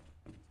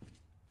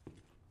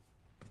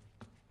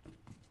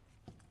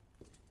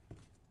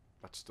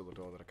 That's still a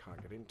door that I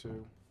can't get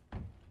into.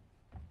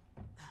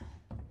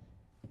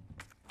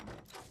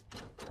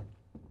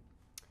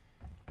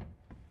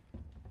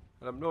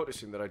 And I'm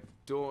noticing that I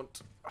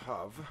don't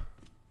have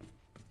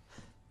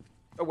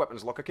a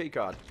weapons locker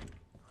keycard.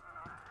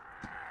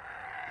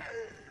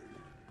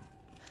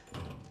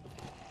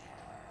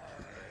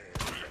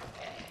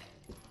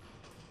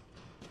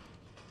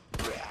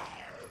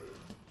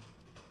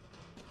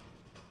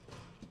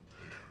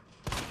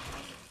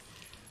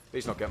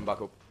 He's not getting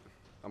back up.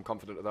 I'm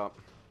confident of that.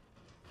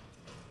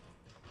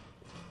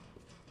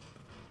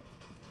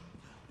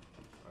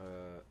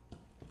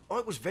 Oh,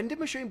 it was Vending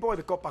Machine Boy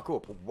that got back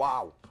up.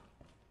 Wow.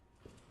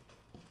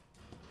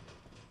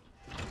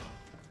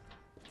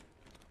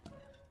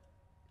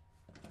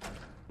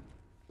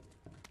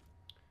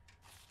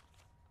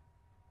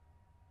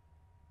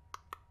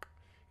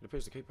 It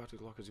appears the keypad to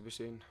the lockers are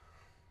missing.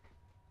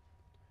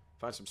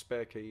 Find some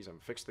spare keys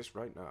and fix this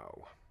right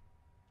now.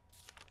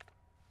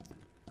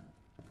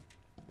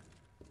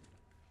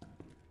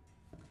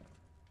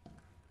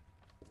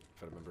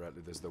 If I remember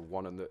rightly, there's the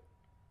 1 and the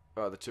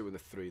 2 and the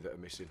 3 that are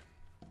missing.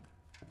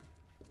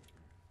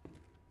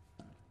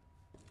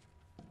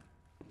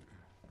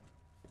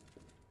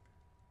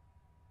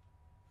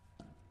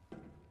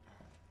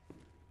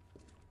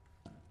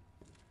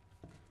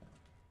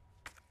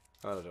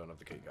 And I don't have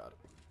the keycard.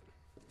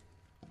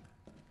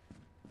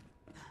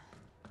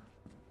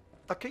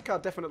 That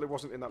keycard definitely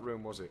wasn't in that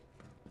room, was it?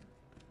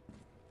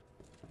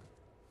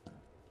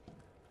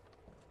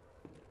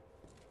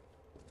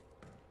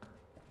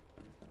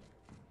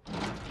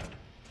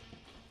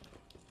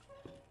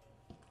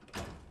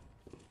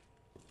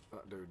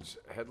 That dude's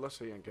headless,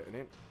 he ain't getting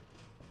in.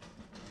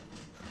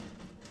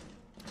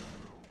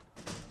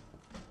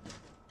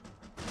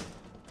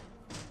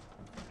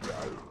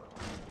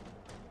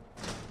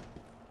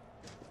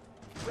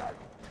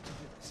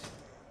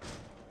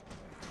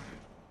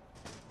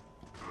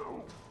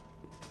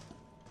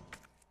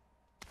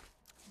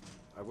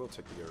 I will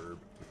take the herb.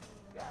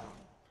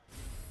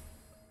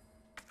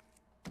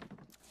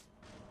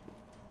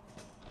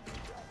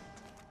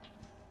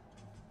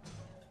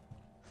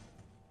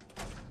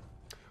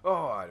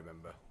 Oh, I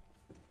remember.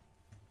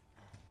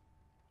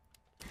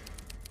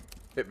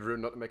 Bit rude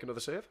not to make another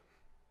save.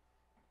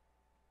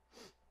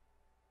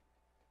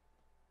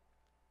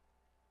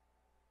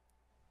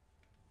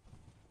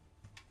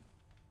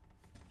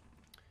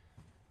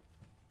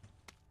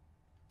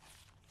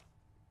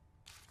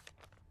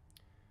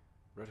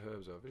 Red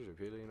herbs are visually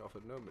appealing,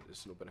 offered no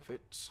medicinal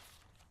benefits.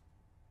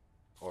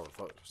 Or I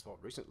thought, just thought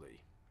recently.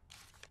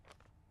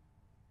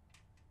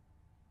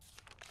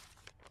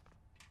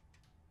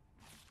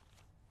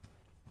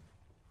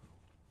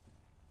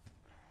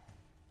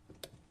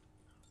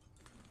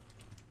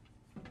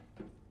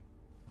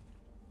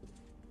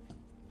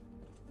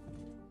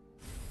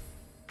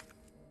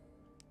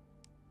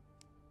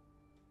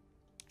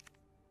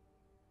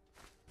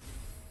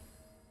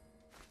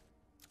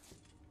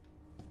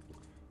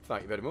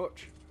 Thank you very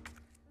much.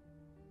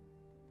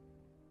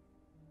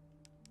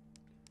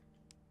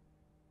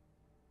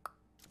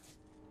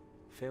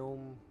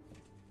 Film.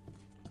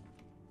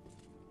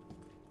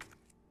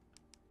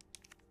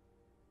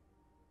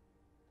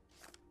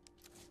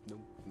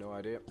 No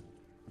idea.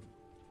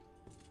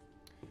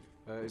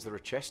 Is there a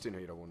chest in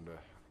here, I wonder?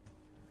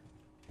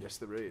 Yes,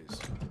 there is.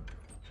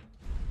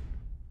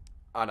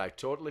 And I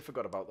totally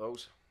forgot about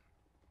those.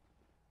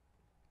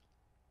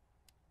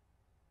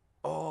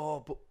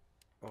 Oh, but...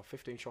 Oh,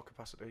 15 shot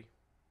capacity.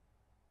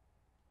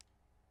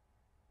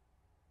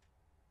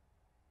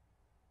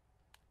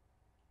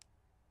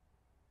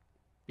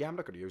 Yeah, I'm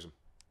not going to use them.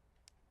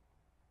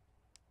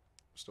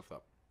 Stuff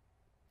that.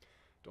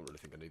 Don't really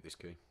think I need this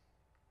key.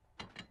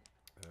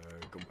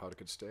 Gunpowder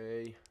could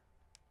stay.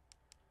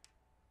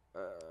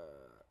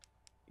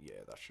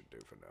 Yeah, that should do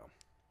for now.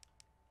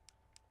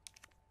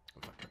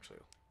 In fact, actually,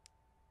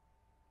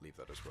 I'll leave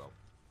that as well.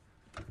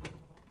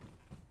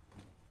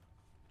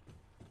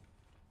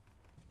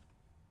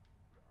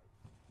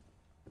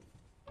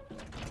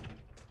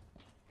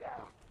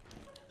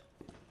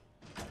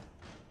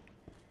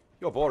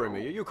 You're boring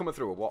me. Are you coming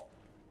through or what?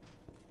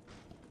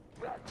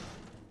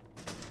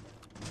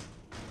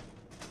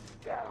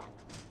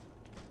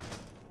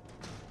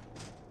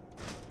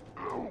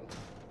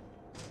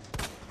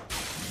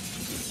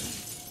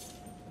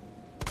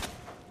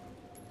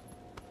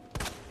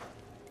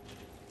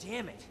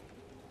 Damn it.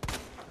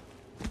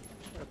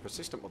 Yeah,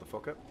 persistent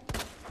motherfucker.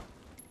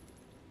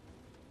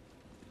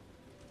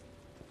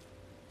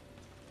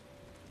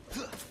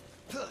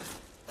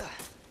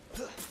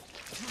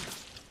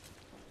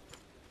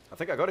 I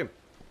think I got him.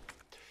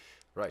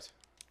 Right.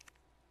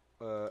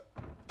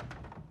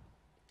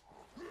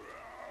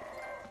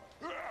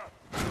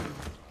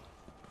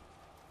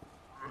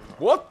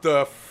 What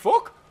the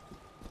fuck?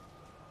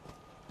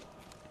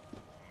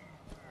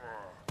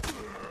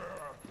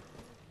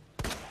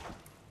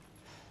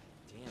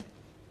 Damn it.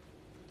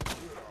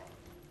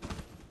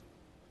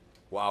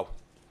 Wow.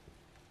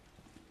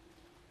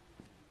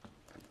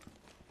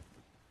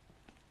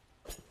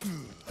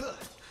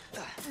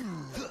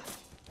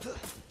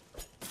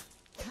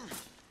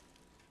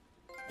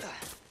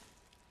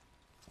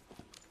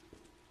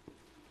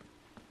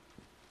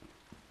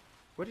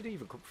 Where did he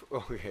even come from?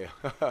 Oh, yeah.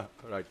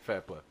 Right,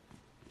 fair play.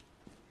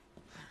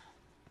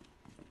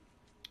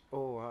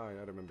 Oh, hi,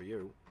 I remember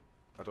you.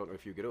 I don't know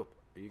if you get up.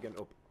 Are you getting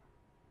up?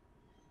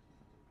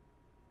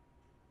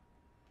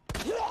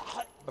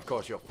 Of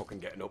course you're fucking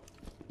getting up.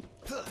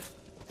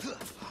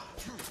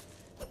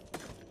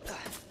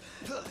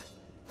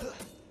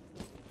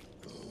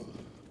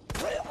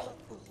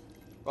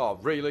 Oh,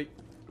 really?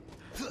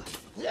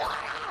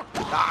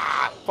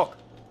 Ah, fuck.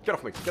 Get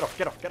off me. Get off,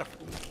 get off, get off.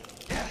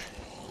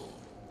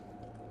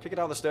 Kick it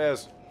down the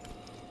stairs.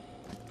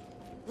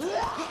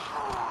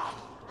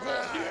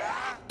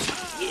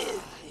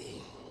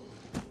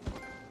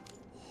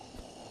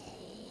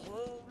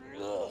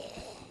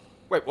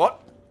 Wait,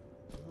 what?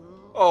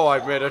 Oh,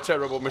 I made a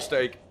terrible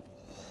mistake.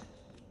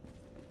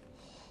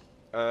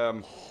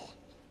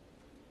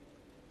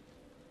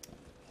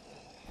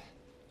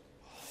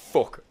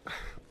 Fuck.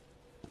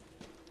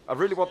 I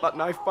really want that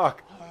knife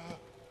back.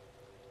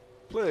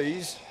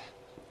 Please.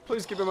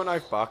 Please give him a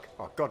knife back.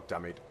 Oh, god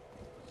damn it.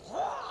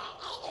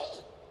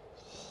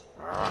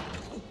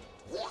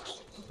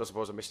 Don't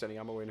suppose I missed any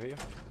ammo in here.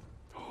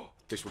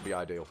 This would be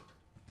ideal.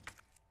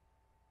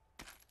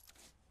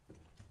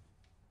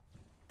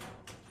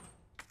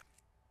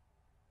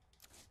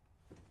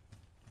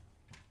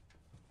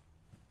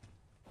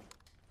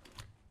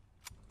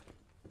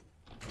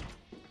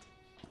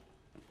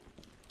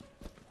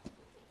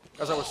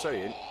 As I was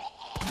saying,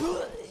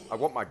 I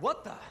want my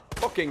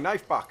fucking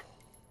knife back.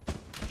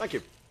 Thank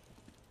you.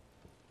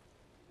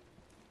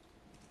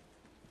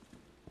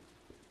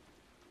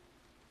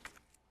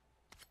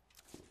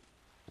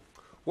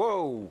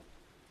 Whoa!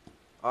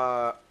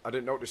 I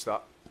didn't notice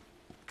that.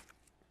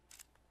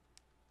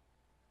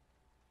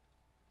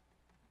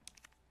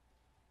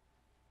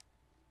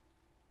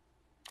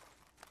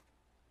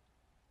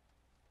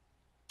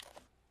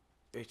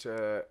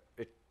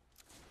 It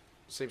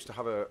seems to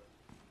have a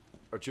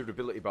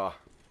durability bar,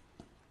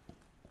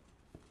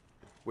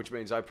 which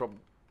means I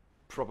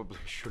probably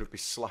shouldn't be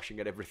slashing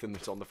at everything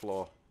that's on the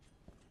floor.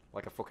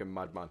 like a fucking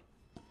madman.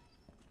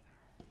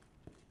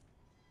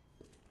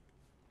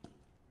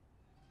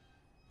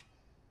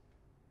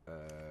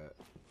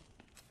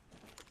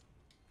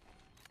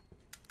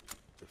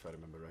 If I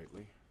remember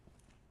rightly.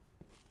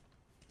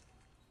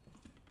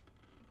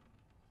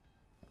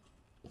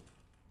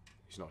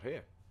 He's not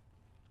here.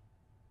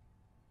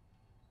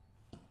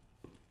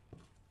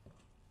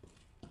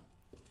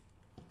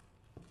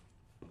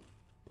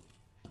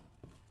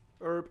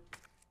 Herb.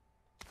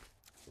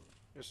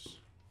 Yes,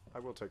 I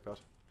will take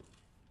that.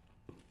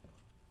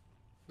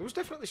 There was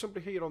definitely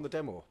somebody here on the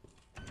demo.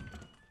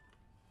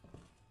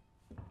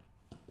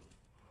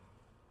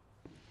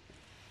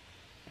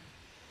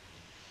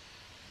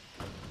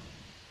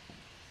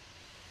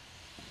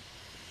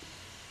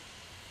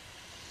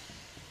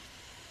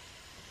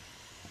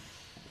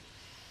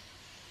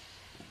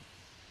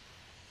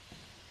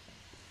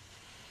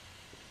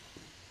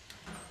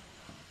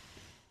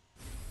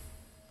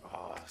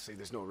 Oh, see,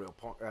 there's no real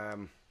point.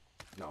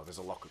 No, there's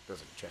a lock.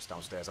 There's a chest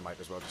downstairs. I might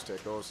as well just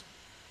take those.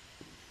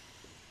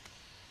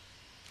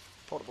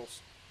 Portables.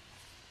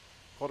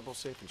 Portable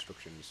safe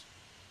instructions.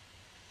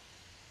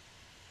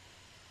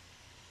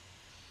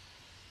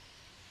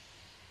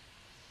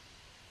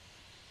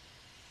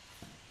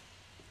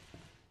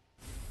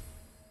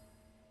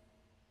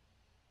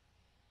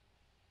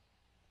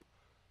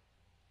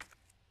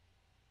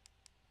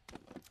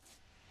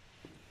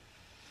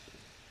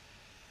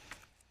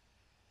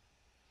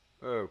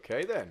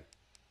 Okay then.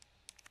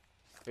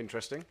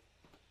 Interesting.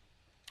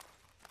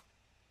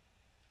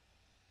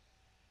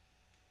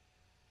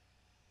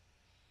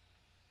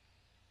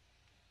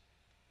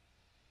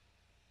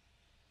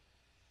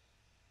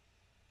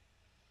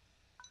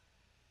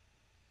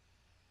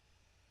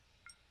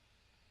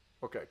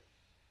 Okay.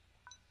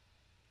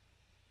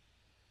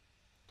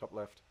 Top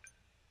left.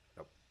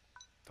 Nope.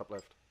 Top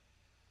left.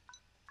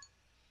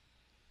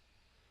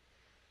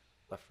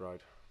 Left,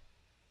 right.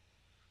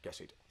 Guess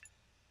it.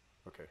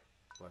 Okay.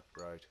 Left,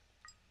 right.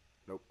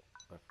 Nope.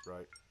 Left,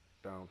 right.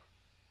 Down.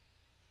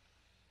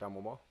 Down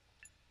one more.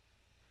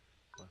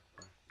 Left,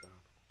 right, down.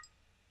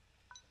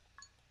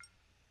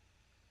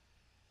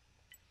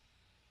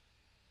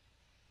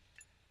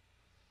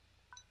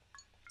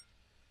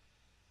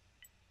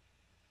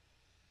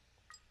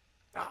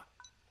 Ah!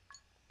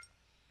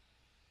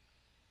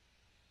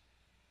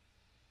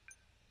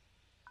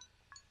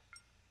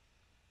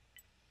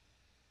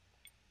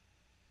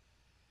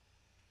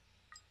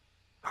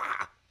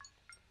 Ah!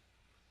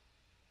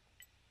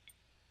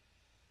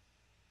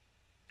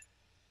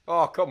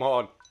 Oh, come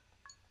on.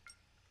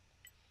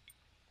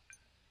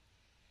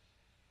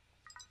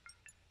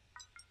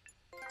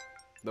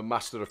 The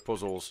master of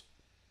puzzles.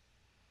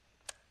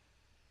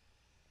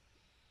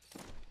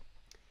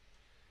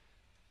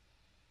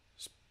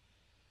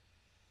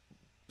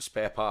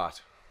 Spare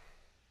part.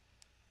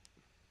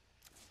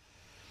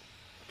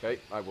 Okay,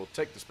 I will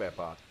take the spare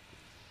part.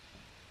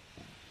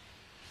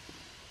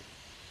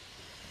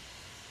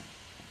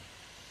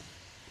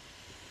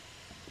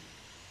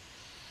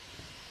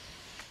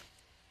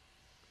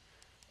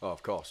 Oh,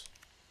 of course.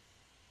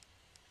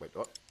 Wait,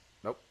 what?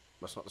 Nope,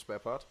 that's not the spare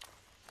part.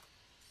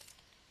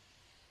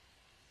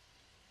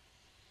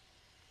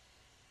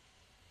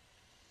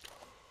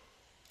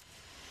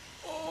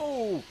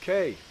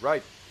 Okay,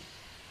 right.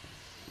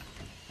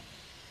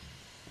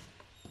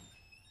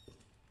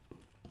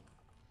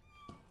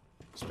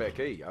 Spare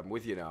key, I'm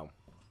with you now.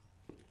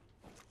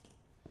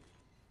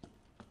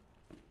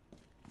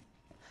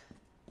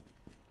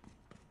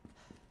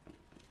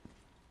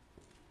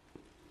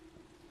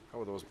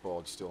 How are those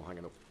boards still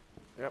hanging up?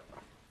 Yep.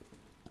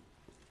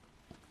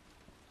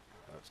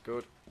 That's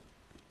good.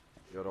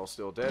 You're all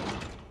still dead.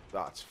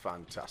 That's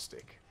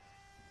fantastic.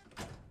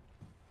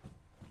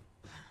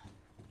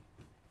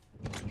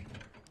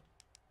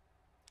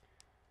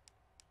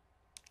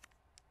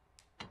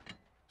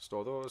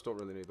 Store those, don't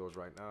really need those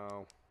right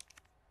now.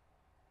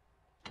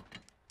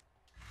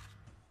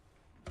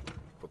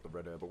 Put the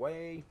red herb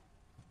away.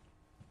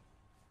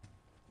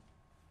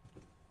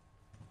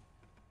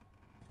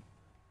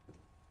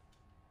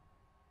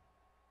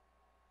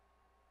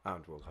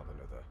 And we'll have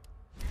another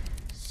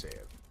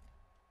save.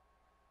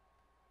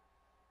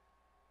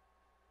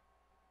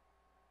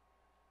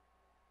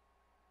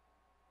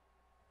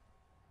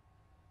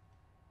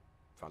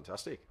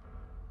 Fantastic.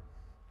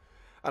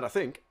 And I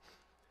think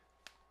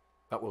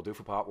that will do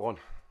for part 1.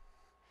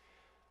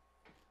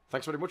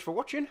 Thanks very much for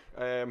watching.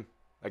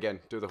 Again,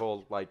 do the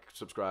whole like,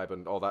 subscribe,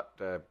 and all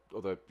that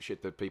other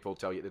shit that people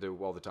tell you to do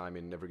all the time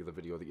in every other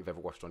video that you've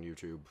ever watched on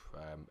YouTube,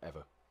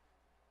 ever.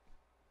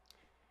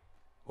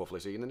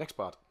 Hopefully see you in the next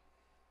part.